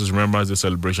Armed Forces Remembrance Day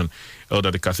celebration held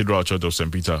at the Cathedral Church of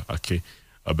St. Peter, Ake,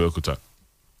 Abeokuta.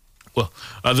 Well,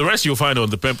 the rest you'll find on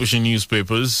the pen pushing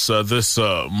newspapers this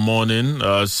morning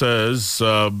says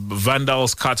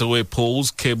vandals cut away poles,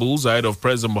 cables ahead of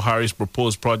President Buhari's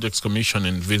proposed projects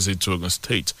commissioning visit to Ogun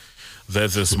State. There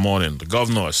this morning, the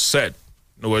governor said,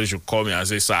 nobody should call me and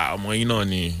say, sir, you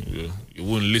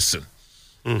won't listen.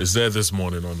 It's there this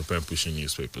morning on the pen pushing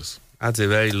newspapers. That's a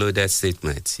very loaded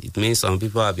statement. It means some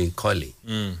people have been calling.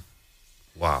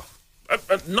 Wow.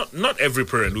 Not every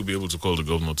parent will be able to call the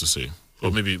governor to say. Or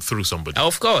maybe through somebody.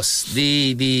 Of course,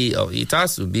 it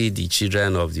has to be the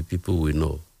children of the people we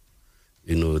know,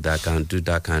 that can do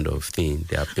that kind of thing.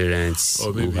 Their parents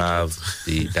who have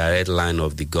the direct line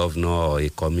of the governor or a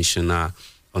commissioner,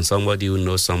 or somebody who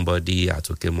knows somebody at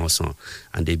Okemoson,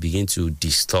 and they begin to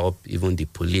disturb even the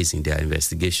police in their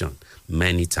investigation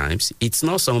many times. It's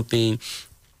not something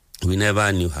we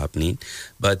never knew happening,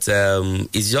 but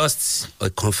it's just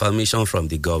a confirmation from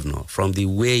the governor, from the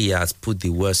way he has put the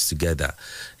words together.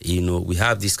 We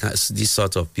have this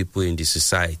sort of people in the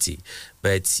society,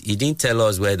 but he didn't tell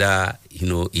us whether,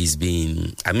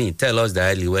 tell us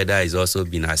directly whether he's also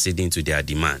been acceding to their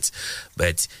demands.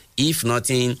 But if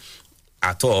nothing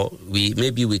at all,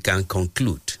 maybe we can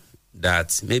conclude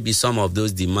that maybe some of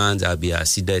those demands have been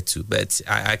acceded to, but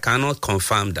I cannot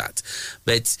confirm that.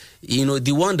 But,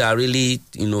 the one that really,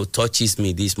 touches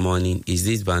me this morning is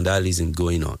this vandalism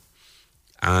going on.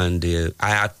 And I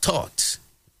had thought,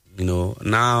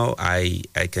 now I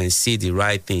can see the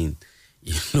right thing,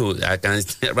 I can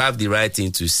have the right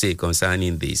thing to say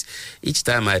concerning this. Each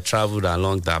time I traveled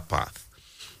along that path,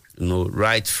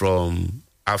 right from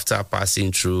after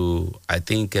passing through, I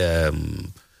think,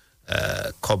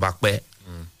 Kobakwe,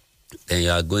 then you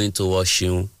are going to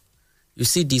Oshun. You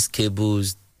see these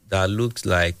cables that look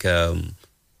like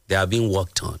they are being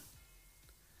worked on.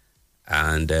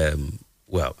 And,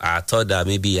 I thought that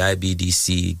maybe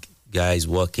IBDC guys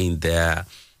working there.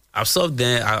 I saw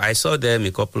them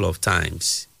a couple of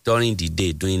times during the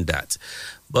day doing that.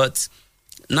 But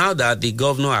now that the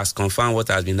governor has confirmed what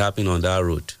has been happening on that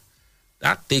road,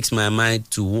 that takes my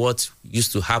mind to what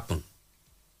used to happen.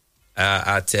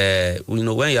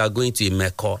 When you are going to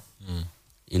Imeko,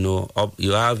 you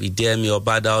have Idemi,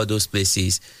 Obada, all those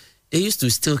places. They used to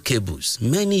steal cables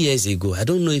many years ago. I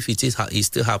don't know if it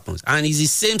still happens. And it's the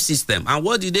same system. And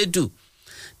what do?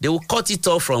 They will cut it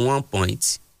off from one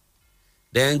point,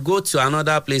 then go to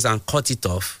another place and cut it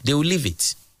off. They will leave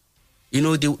it.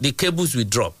 The cables will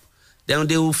drop. Then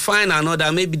they will find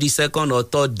another, maybe the second or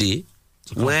third day,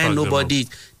 when nobody,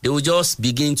 they will just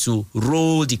begin to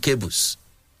roll the cables.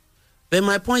 But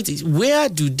my point is, where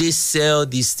do they sell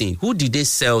these things? Who do they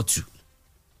sell to?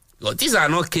 Well, these are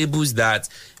not cables that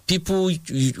people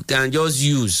can just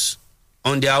use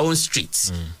on their own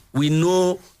streets. We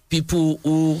know people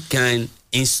who can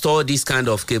install these kind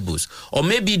of cables. Or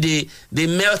maybe they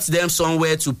melt them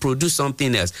somewhere to produce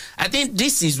something else. I think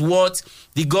this is what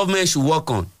the government should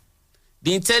work on.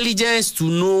 The intelligence to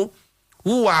know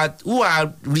who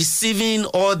are receiving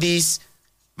all these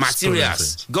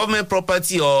materials, government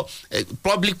property or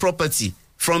public property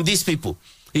from these people.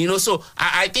 So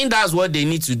I think that's what they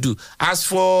need to do. As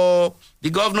for the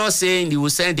governor saying he will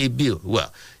send a bill,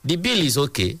 well, the bill is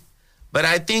okay, but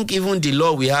I think even the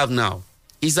law we have now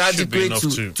is adequate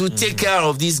to take care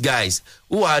of these guys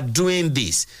who are doing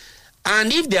this.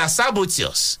 And if they are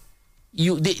saboteurs,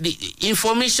 the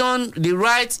information, the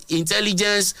right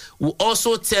intelligence will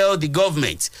also tell the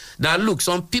government that, look,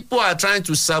 some people are trying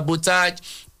to sabotage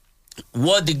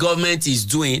what the government is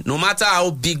doing, no matter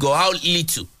how big or how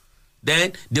little.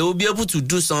 Then they will be able to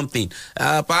do something.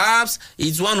 Perhaps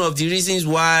it's one of the reasons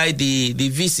why the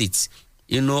visit,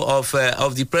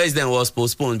 of the president was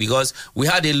postponed, because we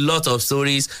had a lot of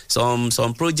stories. Some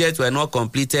projects were not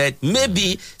completed.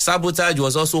 Maybe sabotage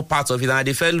was also part of it, and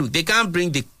they felt, look, they can't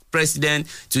bring the president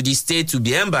to the state to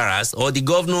be embarrassed, or the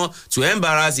governor to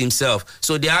embarrass himself,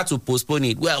 so they had to postpone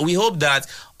it. Well, we hope that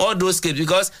all those cases,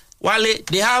 because while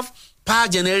they have power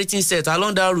generating sets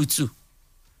along that route too,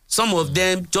 some of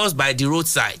them just by the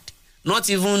roadside, not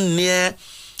even near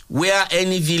where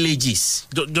any villages.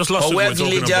 Just last week we were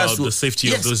talking about the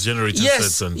safety of those generating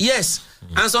sets.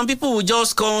 And some people will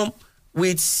just come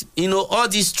with, all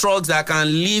these trucks that can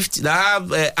lift, that have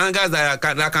hangers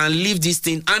that can lift this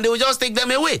thing, and they will just take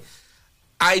them away.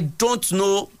 I don't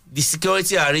know the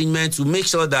security arrangement to make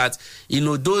sure that,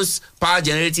 those power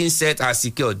generating sets are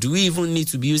secure. Do we even need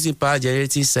to be using power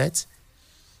generating sets?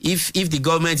 if the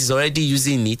government is already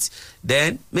using it,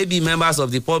 then maybe members of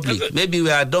the public, maybe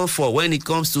we are done for when it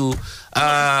comes to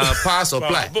power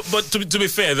supply. But to be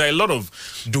fair, there are a lot of,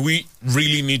 do we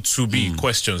really need to be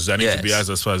questions that need to be asked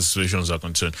as far as situations are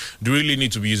concerned? Do we really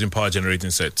need to be using power generating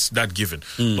sets? That given.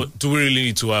 But do we really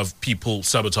need to have people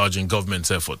sabotaging government's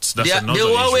efforts? That's another they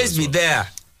will issue always as be well. there.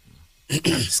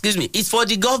 Excuse me. It's for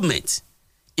the government,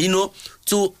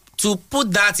 to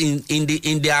put that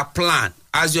in their plan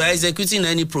as you are executing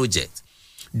any project.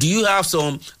 Do you have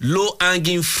some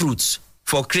low-hanging fruits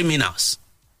for criminals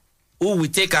who will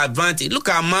take advantage? Look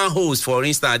at manholes, for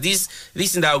instance.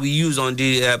 This thing that we use on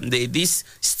this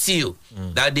steel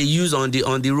that they use on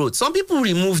the road. Some people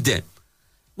remove them.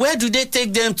 Where do they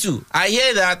take them to? I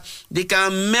hear that they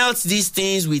can melt these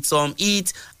things with some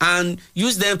heat and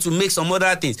use them to make some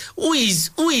other things. Who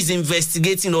is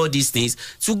investigating all these things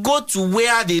to go to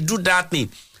where they do that thing?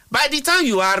 By the time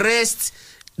you arrest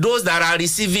those that are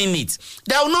receiving it,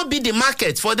 there will not be the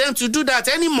market for them to do that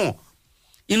anymore.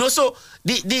 So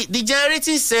the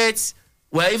generating sets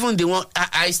were even the one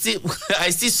I still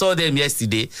saw them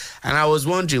yesterday, and I was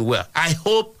wondering, well, I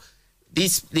hope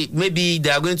maybe they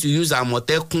are going to use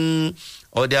Amotekun,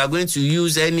 or they are going to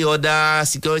use any other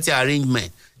security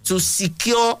arrangement to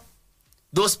secure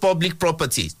those public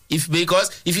properties.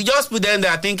 Because if you just put them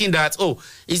there thinking that,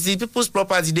 it's the people's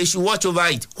property, they should watch over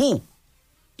it. Who?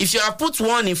 If you have put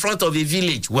one in front of a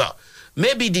village, well,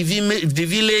 maybe the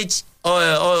village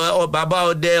or Baba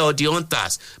or there or the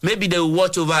hunters, maybe they will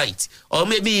watch over it. Or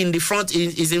maybe in front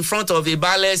of a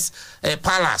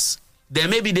palace. Then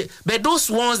maybe but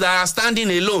those ones that are standing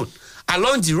alone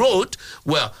along the road,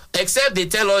 well, except they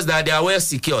tell us that they are well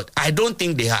secured, I don't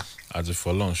think they are. As if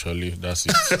for long, surely that's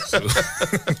it. So,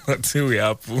 until we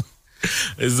happen.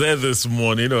 Is there this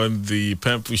morning on the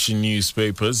Pembrokeshire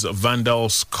newspapers,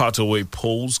 vandals cut away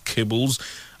poles, cables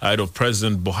ahead of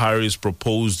President Buhari's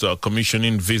proposed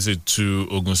commissioning visit to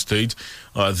Ogun State.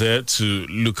 There to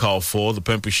look out for the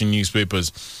Pembrokeshire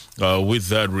newspapers with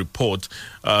that report.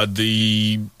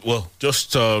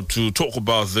 Just to talk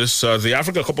about this, the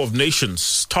Africa Cup of Nations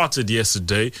started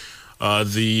yesterday.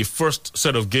 The first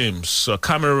set of games,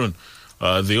 Cameroon,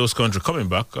 the host country, coming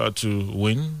back to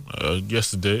win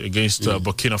yesterday against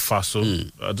Burkina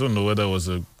Faso. I don't know whether it was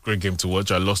a great game to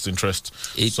watch. I lost interest.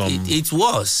 It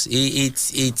was.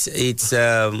 It's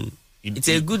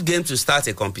a good game to start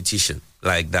a competition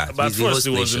like that. But first,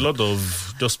 it was a lot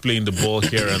of just playing the ball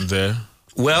here and there.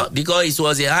 Well, because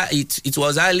it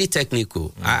was highly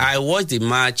technical. I watched the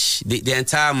match, the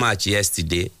entire match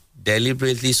yesterday,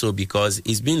 deliberately so, because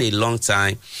it's been a long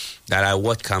time that I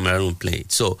watched Cameroon play.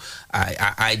 So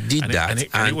I did that.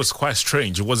 And it was quite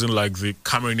strange. It wasn't like the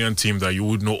Cameroonian team that you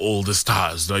would know all the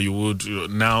stars, that you would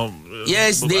now...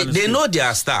 Yes, they know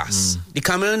their stars. The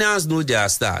Cameroonians know their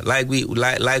stars, like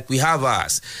we have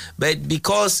ours. But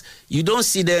because you don't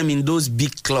see them in those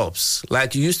big clubs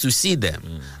like you used to see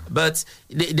them. But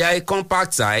they are a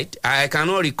compact side. I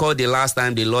cannot recall the last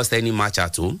time they lost any match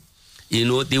at home.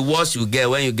 The worst you get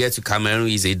when you get to Cameroon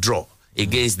is a draw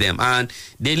against them. And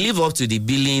they live up to the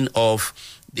billing of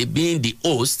being the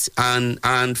host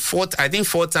and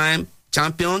four-time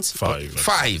champions.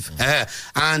 Five.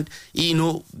 And,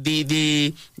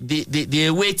 the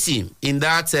away team in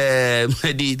that,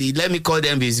 let me call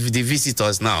them the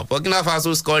visitors now. Burkina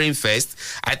Faso scoring first.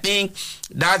 I think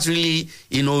that really,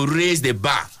 raised the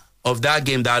bar of that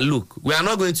game, that look, we are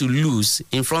not going to lose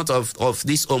in front of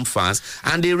these home fans.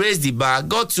 And they raised the bar,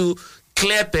 got to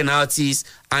clear penalties,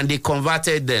 and they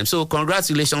converted them. So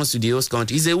congratulations to the host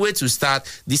country. It's a way to start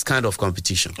this kind of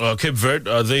competition. Cape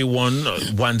Verde, they won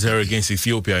 1-0 against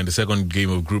Ethiopia in the second game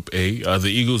of Group A. The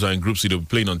Eagles are in Group C. They'll be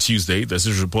playing on Tuesday. There's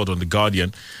this report on The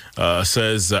Guardian.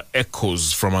 Says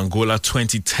echoes from Angola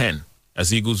 2010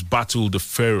 as Eagles battled the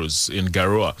Pharaohs in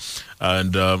Garoua.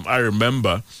 And I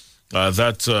remember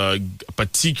that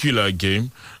particular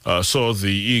game saw the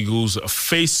Eagles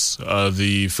face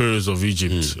the Pharaohs of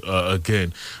Egypt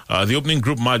again. The opening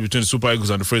group match between the Super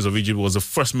Eagles and the Pharaohs of Egypt was the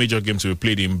first major game to be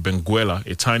played in Benguela,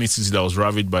 a tiny city that was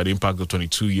ravaged by the impact of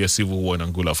 22-year civil war in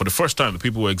Angola. For the first time, the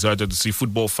people were excited to see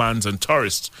football fans and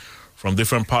tourists from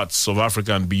different parts of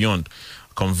Africa and beyond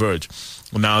converge.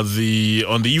 Now, on the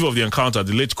eve of the encounter,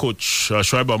 the late coach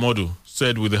Shoaib Amadou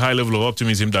said with a high level of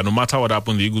optimism that no matter what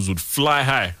happened, the Eagles would fly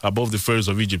high above the Pharaohs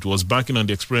of Egypt. He was banking on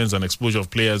the experience and exposure of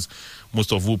players,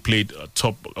 most of who played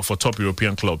for top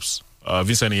European clubs.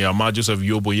 Vincent Iyama, Joseph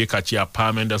Yobo, Yekachi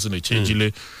Apam, Anderson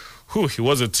Echejile. He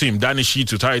was a team. Danny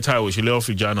Shitu, Tai Oshileo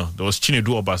Fijano. There was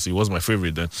Chinedu Obasi, he was my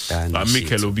favorite then.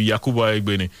 Mikel Obi, Yakuba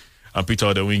Egbeni, and Peter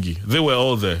Odewingi. They were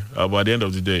all there. But at the end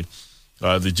of the day,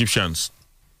 the Egyptians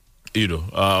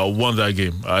won that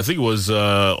game. I think it was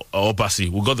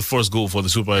Obasi who got the first goal for the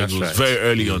Super Eagles very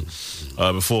early on,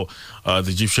 before the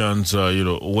Egyptians,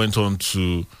 went on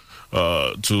to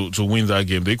win that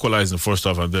game. They equalized in the first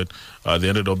half, and then they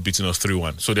ended up beating us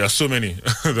 3-1. So there are so many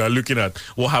that are looking at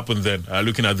what happened then,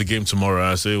 looking at the game tomorrow.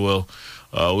 I say, well,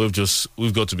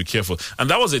 we've got to be careful. And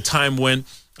that was a time when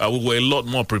we were a lot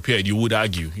more prepared, you would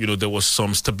argue. There was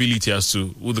some stability as to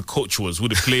who the coach was, who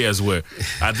the players were.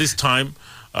 At this time,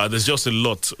 there's just a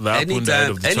lot that happened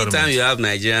ahead of the tournament. Anytime you have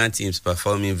Nigerian teams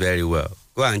performing very well,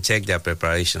 go and check their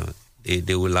preparation.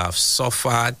 They will have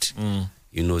suffered,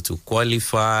 to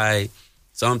qualify.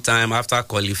 Sometime after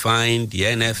qualifying, the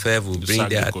NFF will bring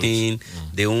their thing.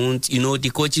 They won't,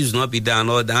 the coaches will not be there and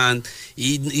all that. And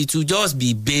it will just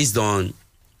be based on,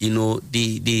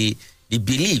 the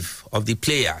belief of the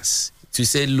players to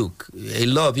say, look, a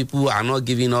lot of people are not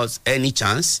giving us any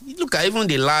chance. Look at even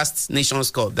the last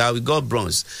Nations Cup that we got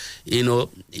bronze.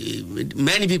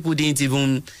 Many people didn't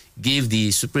even give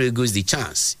the Super Eagles the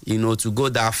chance, to go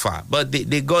that far. But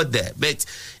they got there. But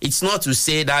it's not to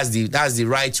say that's the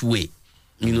right way,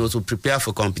 to prepare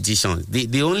for competition.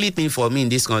 The only thing for me in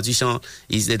this competition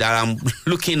is that I'm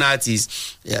looking at is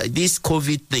this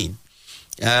COVID thing.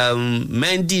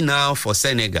 Mendy now for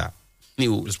Senegal. He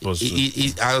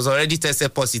has already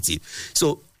tested positive.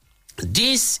 So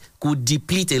this could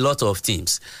deplete a lot of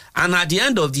teams. And at the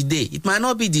end of the day, it might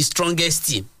not be the strongest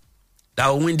team that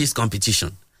will win this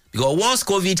competition. Because once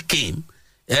COVID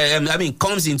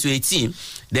comes into a team,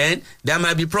 then there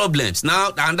might be problems.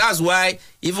 Now, and that's why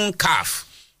even CAF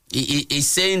is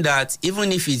saying that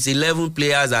even if it's 11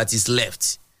 players that is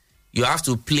left, you have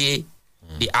to play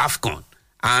the AFCON.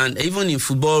 And even in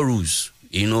football rules,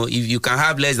 if you can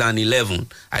have less than 11,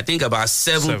 I think about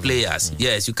seven players,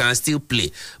 yes, you can still play.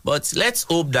 But let's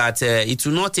hope that it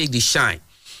will not take the shine,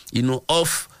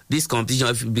 off this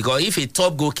competition. Because if a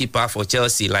top goalkeeper for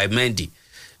Chelsea like Mendy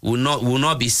will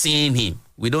not be seeing him,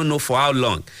 we don't know for how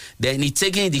long, then it's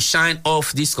taking the shine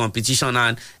off this competition.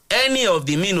 And any of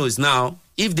the minnows now,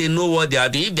 if they know what they are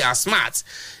doing, if they are smart,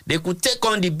 they could take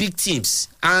on the big teams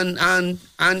and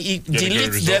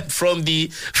delete them from the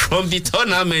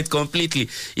tournament completely.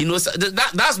 So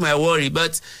that's my worry.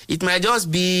 But it might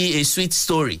just be a sweet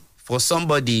story for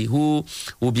somebody who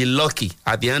will be lucky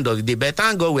at the end of the day. But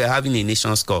thank God we're having a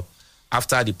Nations Cup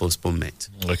after the postponement.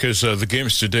 Okay, so the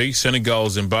games today, Senegal,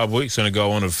 Zimbabwe.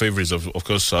 Senegal, one of the favorites, of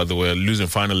course. They were losing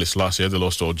finalists last year. They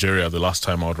lost to Algeria the last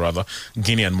time out, rather.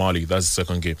 Guinea and Mali, that's the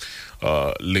second game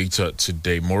later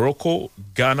today. Morocco,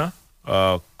 Ghana,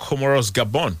 Comoros,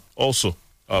 Gabon also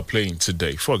playing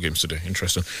today. 4 games today.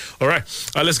 Interesting. All right,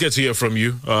 let's get to hear from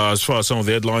you. As far as some of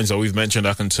the headlines that we've mentioned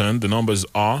are concerned, the numbers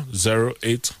are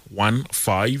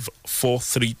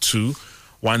 0815-432-1079,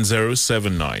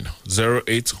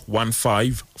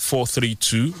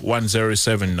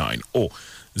 0815-432-1079, or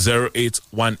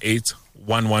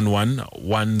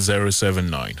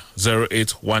 0818-111-1079,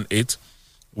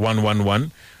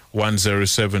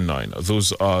 0818-111-1079.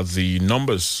 Those are the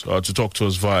numbers to talk to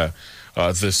us via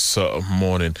this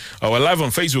morning. We're live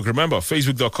on Facebook. Remember,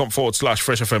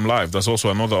 facebook.com/Fresh FM Live. That's also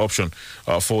another option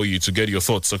for you to get your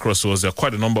thoughts across to us. There are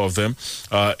quite a number of them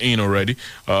in already.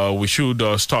 We should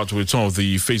start with some of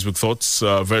the Facebook thoughts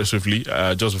very swiftly,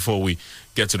 just before we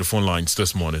get to the phone lines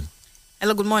this morning.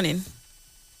 Hello, good morning.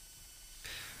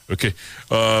 Okay.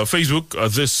 Facebook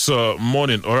this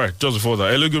morning. All right, just before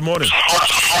that. Hello, good morning.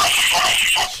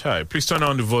 Hi, please turn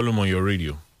down the volume on your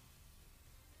radio.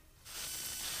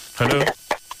 Hello?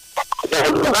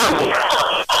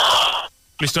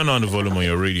 Please turn on the volume on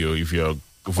your radio if we're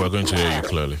going to hear you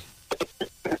clearly.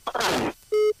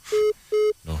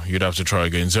 No, you'd have to try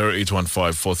again.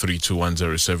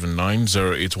 0815-432-1079,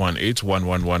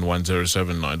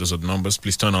 0818-111-1079. Those are the numbers.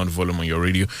 Please turn on the volume on your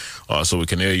radio so we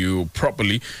can hear you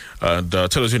properly. And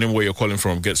tell us your name, where you're calling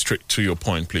from. Get straight to your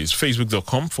point, please.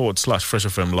 Facebook.com/Fresh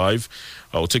FM Live.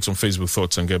 I'll take some Facebook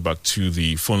thoughts and get back to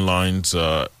the phone lines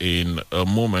in a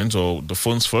moment, or the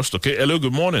phones first. Okay, hello,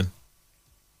 good morning.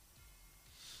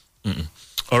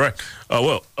 All right.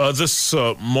 This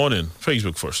morning,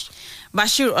 Facebook first.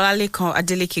 Bashir Olaleko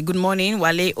Adeleke, good morning.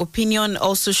 Wale, opinion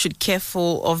also should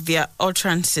careful of their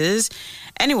utterances.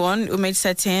 Anyone who made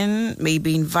certain may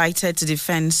be invited to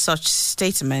defend such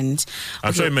statement.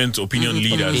 I'm sure I meant opinion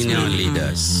leaders. Opinion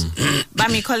leaders.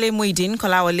 Bamikole Muidin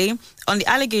Kolawole, on the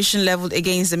allegation leveled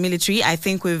against the military, I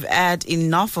think we've had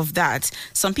enough of that.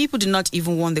 Some people do not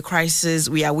even want the crisis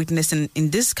we are witnessing in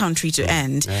this country to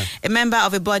end. Yeah. A member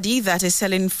of a body that is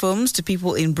selling phones to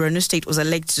people in Borno State was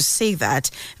alleged to say that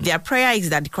their prayer is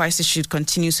that the crisis should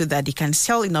continue so that they can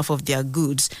sell enough of their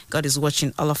goods. God is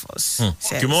watching all of us.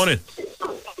 Good morning.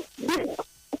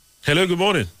 Hello, good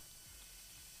morning.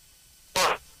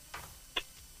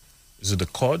 Is it the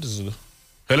cord?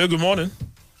 Hello, good morning.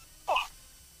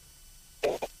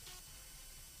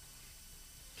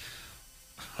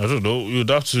 I don't know. You'd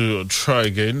have to try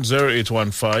again.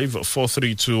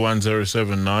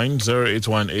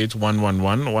 0815-432-1079,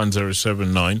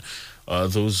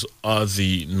 0818-111-1079. Those are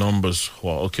the numbers.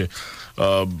 Wow, okay.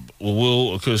 All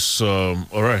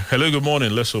right. Hello, good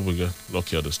morning. Let's hope we get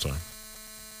luckier this time.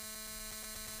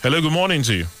 Hello, good morning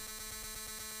to you.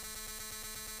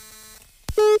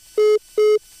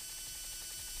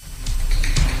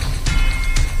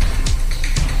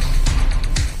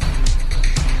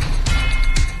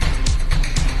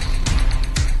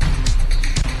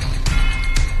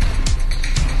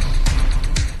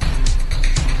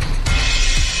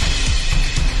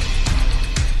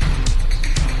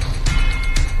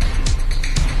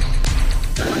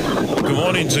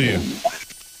 To you.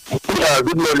 Yeah,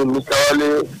 good morning, Mr.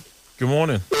 Oli. Good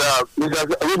morning. Yeah,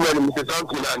 good morning, Mr.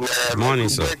 Thompson. And, good morning,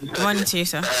 sir. Good morning to you,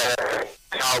 sir.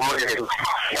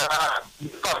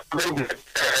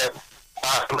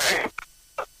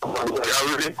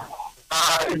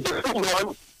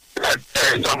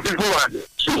 Some people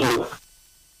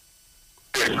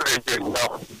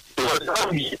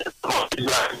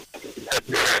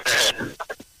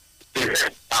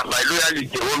are my loyalty,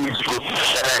 they want me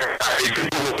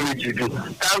to go.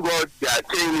 Thank God they are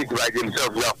saying it by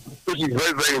themselves now, which is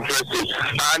very, very interesting.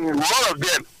 And more of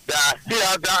them that still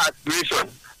have that aspiration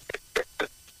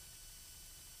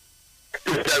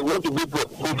that want to go for,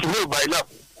 we should know by now.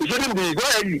 It shouldn't be, it's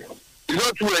not early. It's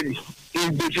not too early.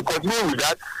 They should continue with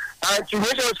that. And to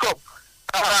Nations Cup,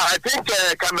 I think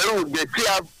Cameroon, they still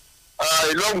have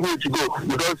a long way to go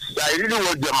because I really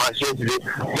watched their match yesterday.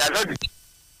 They are not.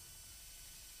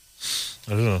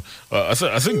 I don't know. I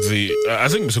think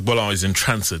Mr. Bola is in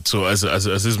transit. So as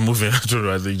he's moving, I don't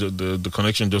know. I think the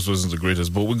connection just wasn't the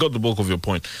greatest. But we got the bulk of your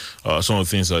point. Some of the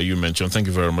things that you mentioned. Thank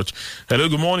you very much. Hello,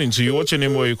 good morning to you. What's your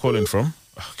name? Where are you calling from?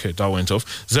 Okay, that went off.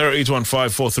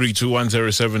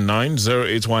 0815-432-1079,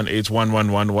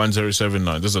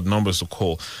 0818-111-1079. Those are the numbers to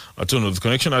call. I don't know. The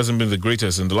connection hasn't been the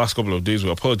greatest in the last couple of days.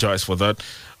 We apologize for that.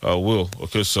 We'll,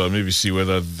 maybe see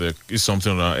whether there is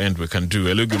something on our end we can do.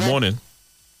 Hello, good morning.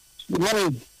 Good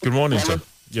morning. Good morning, sir.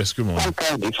 Yes, good morning. You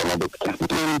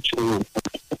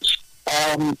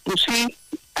see,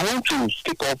 I want to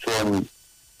pick up from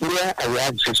where I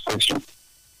asked this question.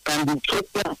 Can the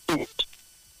total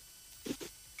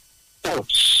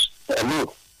thoughts, in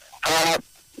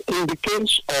the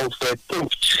case of theft,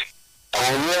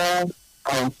 where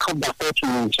come back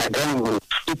to Chagani,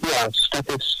 people have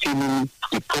started stealing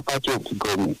the property of the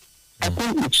government. I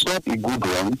think it's not a good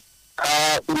one.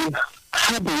 We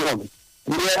had one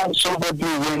where somebody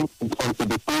went onto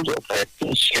the point of a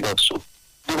T-shirt or so.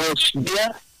 He was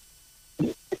there.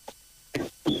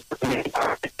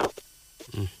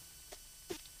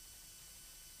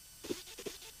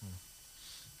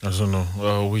 I don't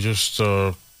know. We just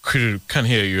can't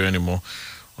hear you anymore.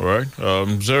 All right.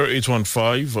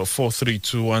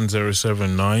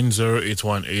 0815-432-1079,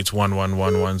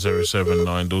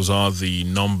 0818-111-1079. Those are the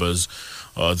numbers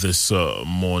this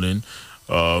morning.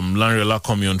 Larry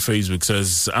Olakomi on Facebook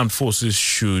says armed forces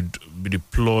should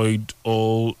deploy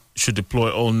all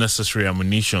necessary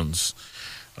ammunitions.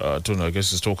 I don't know. I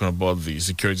guess it's talking about the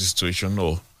security situation,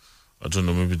 or I don't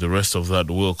know. Maybe the rest of that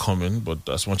will come in. But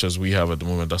as much as we have at the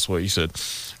moment, that's what he said.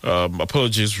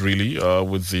 Apologies, really,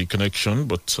 with the connection.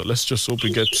 But let's just hope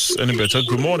it gets any better.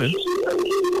 Good morning.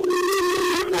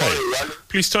 Hey,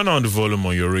 please turn on the volume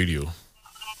on your radio.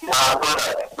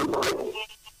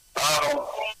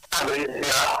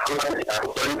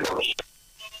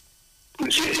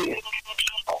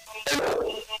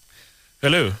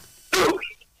 Hello.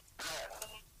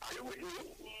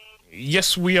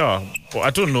 Yes, we are. But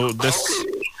I don't know. This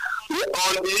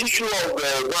on the issue of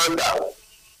Rwanda,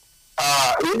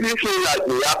 it feels like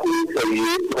we happening for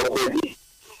you already.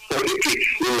 Politics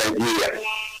in Nigeria.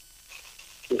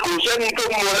 Concerning to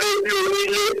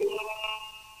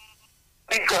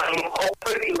we can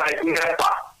operate like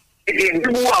NEPA. It is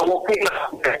people who are working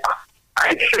like NEPA.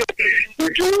 I say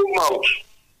with your mouth.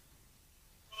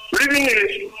 Reason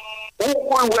is,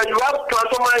 when you have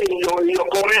transformer in your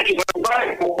community, you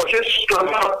buy for purchase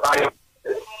transformer iron.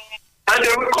 And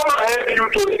they will come and help you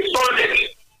to install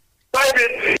it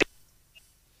privately.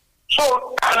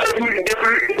 So, every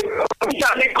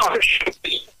conditions.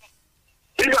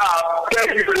 These are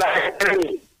very like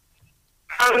enemy.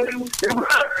 And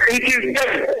it is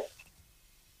there.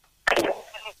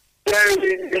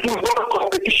 It is not a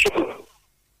competition.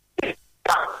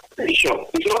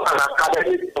 It's not an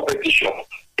academic competition.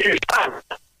 It is time.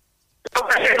 So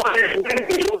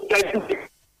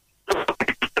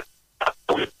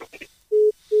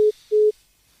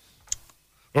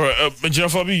All right,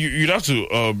 Jeff Fabi, you'd have to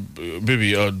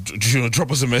maybe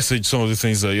drop us a message. Some of the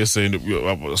things that you're saying,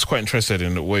 I was quite interested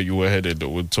in where you were headed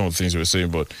with some of the things you were saying,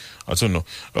 but I don't know.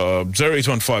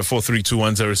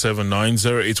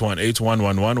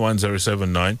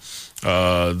 0815-432-1079,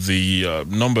 0818-111-1079. The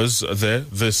numbers are there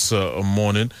this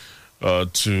morning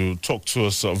to talk to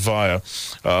us via.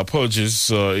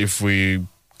 Apologies if we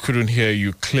couldn't hear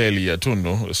you clearly. I don't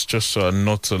know. It's just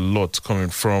not a lot coming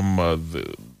from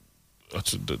I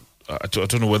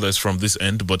don't know whether it's from this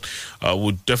end, but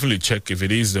we'll definitely check. If it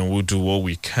is, then we'll do what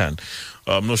we can.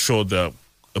 I'm not sure that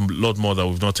a lot more that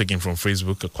we've not taken from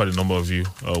Facebook. Quite a number of you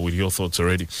with your thoughts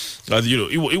already.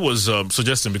 It was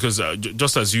suggesting, because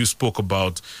just as you spoke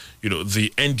about,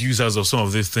 the end users of some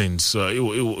of these things, it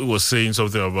was saying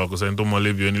something about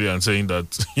and saying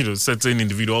that certain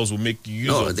individuals will make use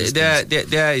of these things.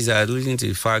 There is alluding to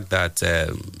the fact that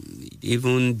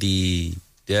even the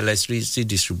electricity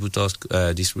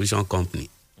distribution company,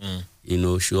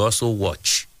 should also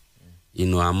watch,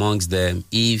 amongst them,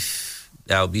 if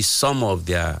there'll be some of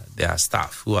their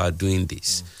staff who are doing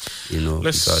this,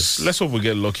 Let's hope we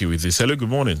get lucky with this. Hello, good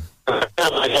morning.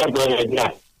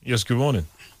 Yes, good morning.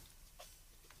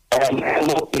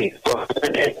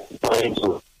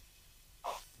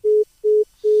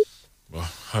 Well,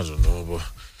 I don't know,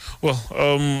 but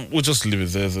we'll just leave it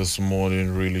there this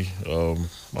morning, really.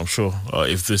 I'm sure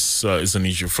if this is an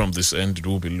issue from this end, it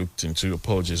will be looked into.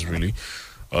 Apologies, really.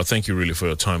 Thank you, really, for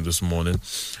your time this morning.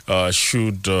 I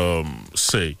should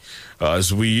say,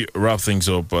 as we wrap things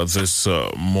up this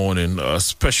morning,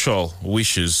 special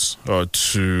wishes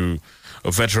to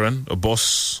a veteran, a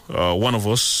boss, one of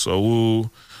us who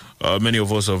many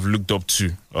of us have looked up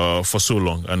to for so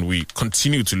long, and we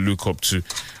continue to look up to.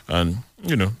 And,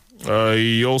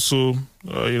 he also,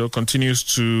 continues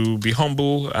to be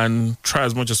humble and try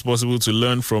as much as possible to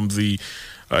learn from the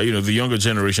younger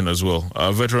generation as well.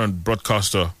 Our veteran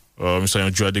broadcaster, Mr.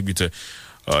 Yonju Adegbite,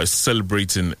 is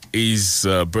celebrating his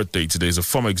birthday today. He's a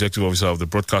former executive officer of the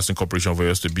Broadcasting Corporation of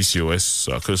Oyo State,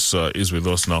 BCOS. Chris is with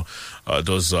us now.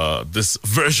 Does this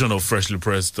version of Freshly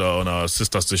Pressed on our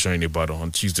sister station in Ibadan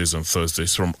on Tuesdays and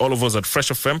Thursdays. From all of us at Fresh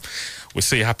FM, we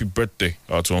say happy birthday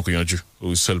to Uncle Yonju,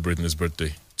 who is celebrating his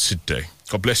birthday today.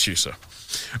 God bless you, sir.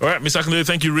 All right, Mr. Akindele,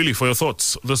 thank you really for your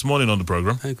thoughts this morning on the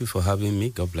program. Thank you for having me.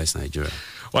 God bless Nigeria.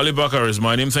 Wale Bakar is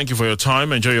my name. Thank you for your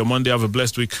time. Enjoy your Monday. Have a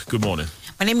blessed week. Good morning.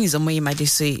 My name is Omoye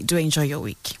Madisi. Do enjoy your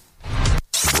week.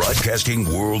 Broadcasting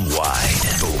worldwide,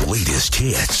 the latest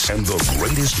hits and the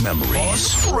greatest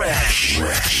memories. Fresh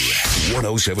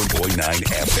 107.9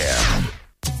 FM.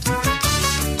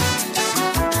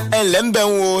 ẹ̀lẹ́mbẹ̀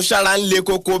ń wo ṣára ń le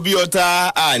koko bí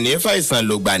ọta àní fàìsàn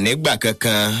lògbà nígbà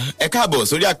kankan. ẹ káàbọ̀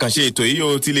sórí àkànṣe ètò yìí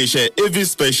o ti iléeṣẹ́ AV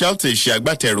Specialty ṣe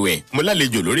agbátẹrù ẹ̀. mo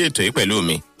lálejò lórí ètò yìí pẹ̀lú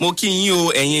mi. mo kí yín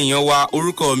o ẹ̀yin èèyàn wa,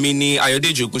 orúkọ mi ni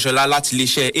Ayọ̀dèjì Ògúnṣọlá láti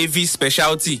iléeṣẹ́ AV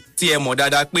Specialty tí ẹ mọ̀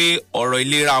dáadáa pé ọ̀rọ̀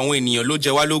ìlera àwọn ènìyàn ló jẹ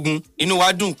wá lógún. Inú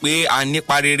wa dùn pé a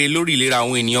nípa rere lórí ìlera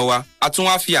àwọn ènìyàn wa. A tún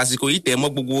wá fi àsìkò yìí tẹ̀ mọ́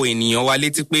gbogbo ènìyàn wa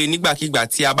létí pé nígbàkigbà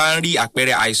tí a bá ń rí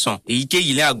àpẹẹrẹ àìsàn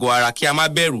èyíkéyìí ní àgọ́ ara kí a má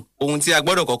bẹ̀rù. Ohun tí a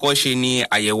gbọ́dọ̀ kọ́kọ́ ṣe ni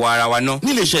àyẹ̀wò ara wa náà.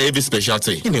 Ní iléeṣẹ́ AV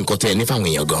Specialty, kí ni nǹkan tẹ́ ẹ ní fáwọn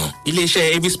èèyàn gan?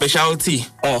 Iléeṣẹ́ AV Specialty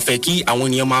wọn ò fẹ́ kí àwọn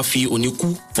ènìyàn máa fi òní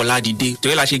kú fọlá dìde.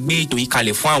 Torí la ṣe gbé ètò yìí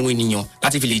kalẹ̀ fún àwọn ènìyàn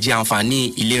láti fi lè jẹ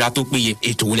àǹfààní ìlera tó péye.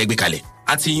 Ètò wo lẹ gbé kalẹ̀?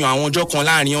 A ti yan àwọn ọjọ́ kan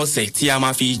láàrin ọ̀sẹ̀ tí a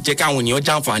máa fi jẹ́ káwọn ènìyàn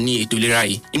jàǹfààní ètò ìlera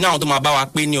yìí. Inú àwọn tó máa bá wa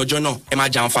pé ní ọjọ́ náà, ẹ máa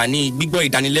jàǹfààní gbígbọ́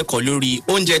ìdánilẹ́kọ̀ọ́ lórí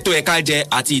oúnjẹ tó yẹ ká jẹ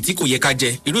àti ìtí kò yẹ ká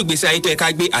jẹ, irú ìgbésí ayé tó yẹ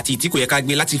ká gbé àti ìtí kò yẹ ká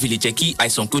gbé láti fi lè jẹ́ kí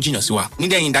àìsàn kó jìnnà sí wa.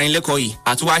 Nídẹ̀yìn ìdánilẹ́kọ̀ọ́ yìí,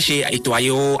 a tún wá ṣe ètò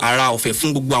àyẹ̀wò ara ọ̀fẹ́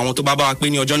fún gbogbo àwọn tó bá wa pé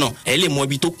ní ọjọ́ náà. Ẹ lè mọ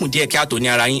ibi tó kù díẹ̀ kí àtò ní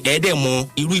ara yín, ẹ dẹ̀ mọ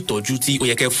irú ìtọ́jú tí ó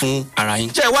yẹ kẹ́ fún ara yín.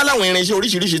 Ṣé ẹ wá láwọn irinṣẹ́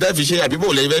oríṣiríṣi tẹ́ fi ṣe àbí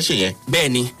bó lẹ fẹ́ ṣe yẹn?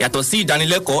 Bẹ́ẹ̀ni, yàtọ̀ sí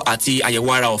ìdánilẹ́kọ̀ọ́ àti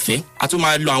àyẹ̀wò ara ọ̀fẹ́, a tún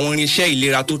máa lo àwọn irinṣẹ́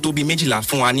ìlera tó tóbi méjìlá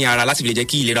fún wa ní ara láti lè jẹ́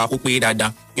kí ìlera kó pé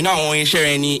dáadáa. Inú àwọn irinṣẹ́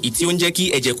rẹ̀ ni ìtí ó ń jẹ́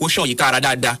kí ẹ̀jẹ̀ kó ṣàn yíká ara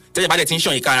dáadáa. Tẹ́jẹ̀ bá dẹ̀ ti ń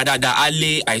ṣàn yíká ara dáadáa, á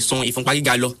lé àìsàn ìfúnpá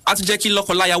gíga lọ. Á tún jẹ́ kí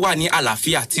lọ́kọláya wà ní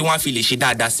àlàáfíà tí wọ́n á fi lè ṣe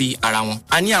dáadáa sí ara wọn.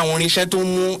 A ní àwọn irinṣẹ́ tó ń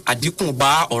mú àdínkù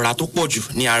bá ọ̀rá tó pọ̀ jù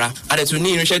ní ara. A dẹ̀ tún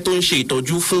ní irinṣẹ́ tó ń ṣe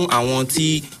ìtọ́jú fún àwọn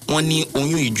tí wọ́n ní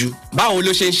oyún ìju. Báwo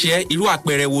ló ṣe ń ṣe ẹ́? Irú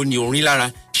àpẹẹrẹ wo ni ò ń rí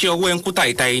lára? Ṣé ọwọ́ ẹ ń kú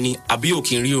tàìtàì ni àbí ò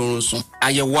kì í rí oorun sùn?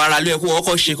 Àyẹ̀wò ara ló yẹ kó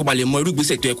ọkọ̀ ṣe kó ba lè mọ irú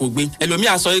ìgbésẹ̀ tó yẹ kó gbé.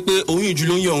 Ẹlòmíà sọ pé oyún ìju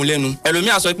ló ń yọ òun lẹ́nu.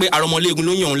 Ẹlòmíà sọ pé arọmọléegun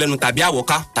ló ń yọ òun lẹ́nu tàbí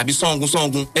àwọ̀ká tàbí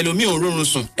sọ́ngun. Ẹlòmíì ò ń rórun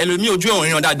sùn. Ẹlòmíì ojú ẹ̀ ò ń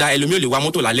ríran dáadáa. Ẹlòmíì ò lè wa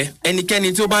mọ́tò lálẹ́.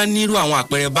 Ẹnikẹ́ni tí ó bá nírú àwọn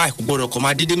àpẹẹrẹ báyìí kò gbọdọ̀ kó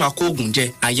máa dédé máa kó oògùn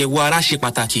jẹ. Àyẹ̀wò ara ṣe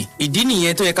pàtàkì. Ìdí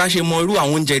nìyẹn tó yẹ ká ṣe mọ irú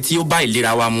àwọn oúnjẹ tí ó bá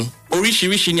ìlera wa mu.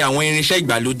 oríṣiríṣi ni àwọn irinṣẹ́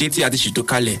ìgbàlódé tí a ti ṣètò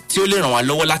kalẹ̀ tí ó lè ràn wá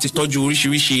lọ́wọ́ láti tọ́jú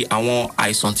oríṣiríṣi àwọn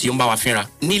àìsàn tí ó ń bá wa fínra.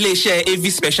 ní iléeṣẹ́ AV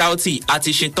Specialty a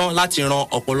ti ṣetán láti ran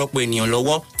ọ̀pọ̀lọpọ̀ ènìyàn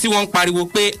lọ́wọ́ tí wọ́n ń pariwo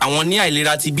pé àwọn ní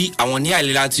àìlera ti bí àwọn ní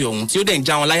àìlera ti ọ̀hún tí ó dẹ̀ ń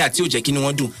já wọn láyà tí ò jẹ́ kí ni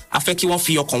wọ́n dùn. a fẹ́ kí wọ́n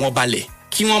fi ọkàn wọn balẹ̀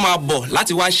kí wọ́n máa bọ̀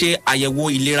láti wá ṣe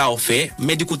àyẹ̀wò ìlera ọ̀fẹ́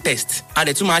medical test. a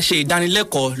dẹ̀ tún máa ṣe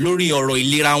ìdánilẹ́kọ̀ọ́ lórí ọ̀rọ̀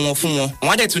ìlera wọn fún wọn.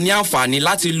 wọ́n á dẹ̀ tún ní àǹfààní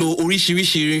láti lo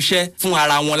oríṣiríṣi irinṣẹ́ fún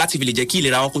ara wọn láti fi lè jẹ́ kí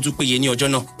ìlera wọn kó tún péye ní ọjọ́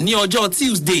náà. ní ọjọ́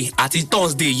Tuesday àti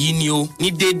Thursday yìí ni o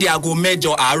ní déédéé aago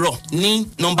 8 àárọ̀ ní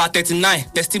nọ́mbà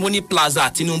 39 Testimony Plaza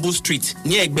Tinubu Street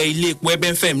ní ẹ̀gbẹ́ ilé epo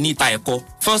Ebenfem ní ìta ẹ̀kọ́.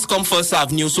 First come first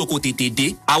serve ní Osoko tètè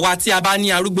dé. àwa tí a bá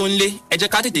ní arúgbó ńlé ẹ jẹ́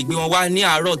ká tètè gbé wọn wá ní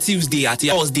àárọ̀ Tuesday àti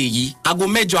Thursday yìí aago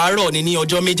 8 àárọ̀ ní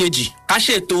ọjọ́ méjèèjì. ká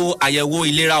ṣètò àyẹ̀wò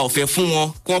ìlera ọ̀fẹ́ fún wọn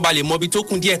kí wọ́n bá lè mọ ibi tó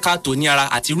kún díẹ̀ káàtó ní ara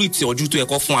àti irú ìtọ́jú tó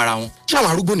ẹ̀kọ́ fún ara wọn. ṣé àwọn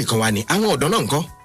arúgbó nìkan wà ní àwọn ọ̀dọ́ náà ńkọ́?